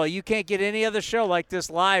baseball. You can't get any other show like this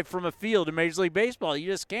live from a field in Major League Baseball. You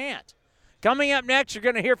just can't. Coming up next, you're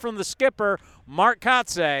going to hear from the skipper, Mark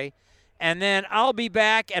Kotsay, and then I'll be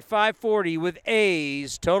back at 5:40 with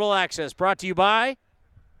A's Total Access, brought to you by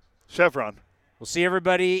Chevron. We'll see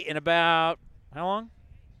everybody in about, how long?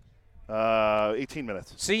 18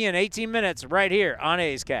 minutes. See you in 18 minutes right here on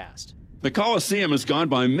A's Cast. The Coliseum has gone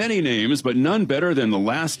by many names, but none better than the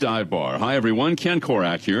Last Dive Bar. Hi, everyone. Ken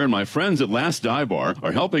Korach here, and my friends at Last Dive Bar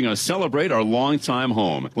are helping us celebrate our longtime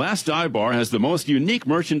home. Last Dive Bar has the most unique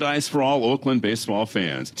merchandise for all Oakland baseball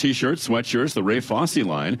fans. T-shirts, sweatshirts, the Ray Fosse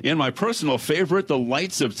line, and my personal favorite, the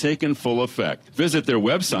lights have taken full effect. Visit their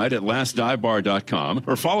website at lastdivebar.com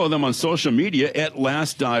or follow them on social media at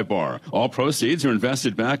Last Dive Bar. All proceeds are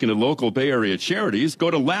invested back into local Bay Area charities.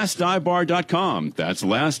 Go to lastdivebar.com. That's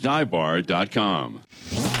lastdivebar.com. This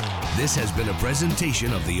has been a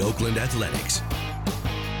presentation of the Oakland Athletics.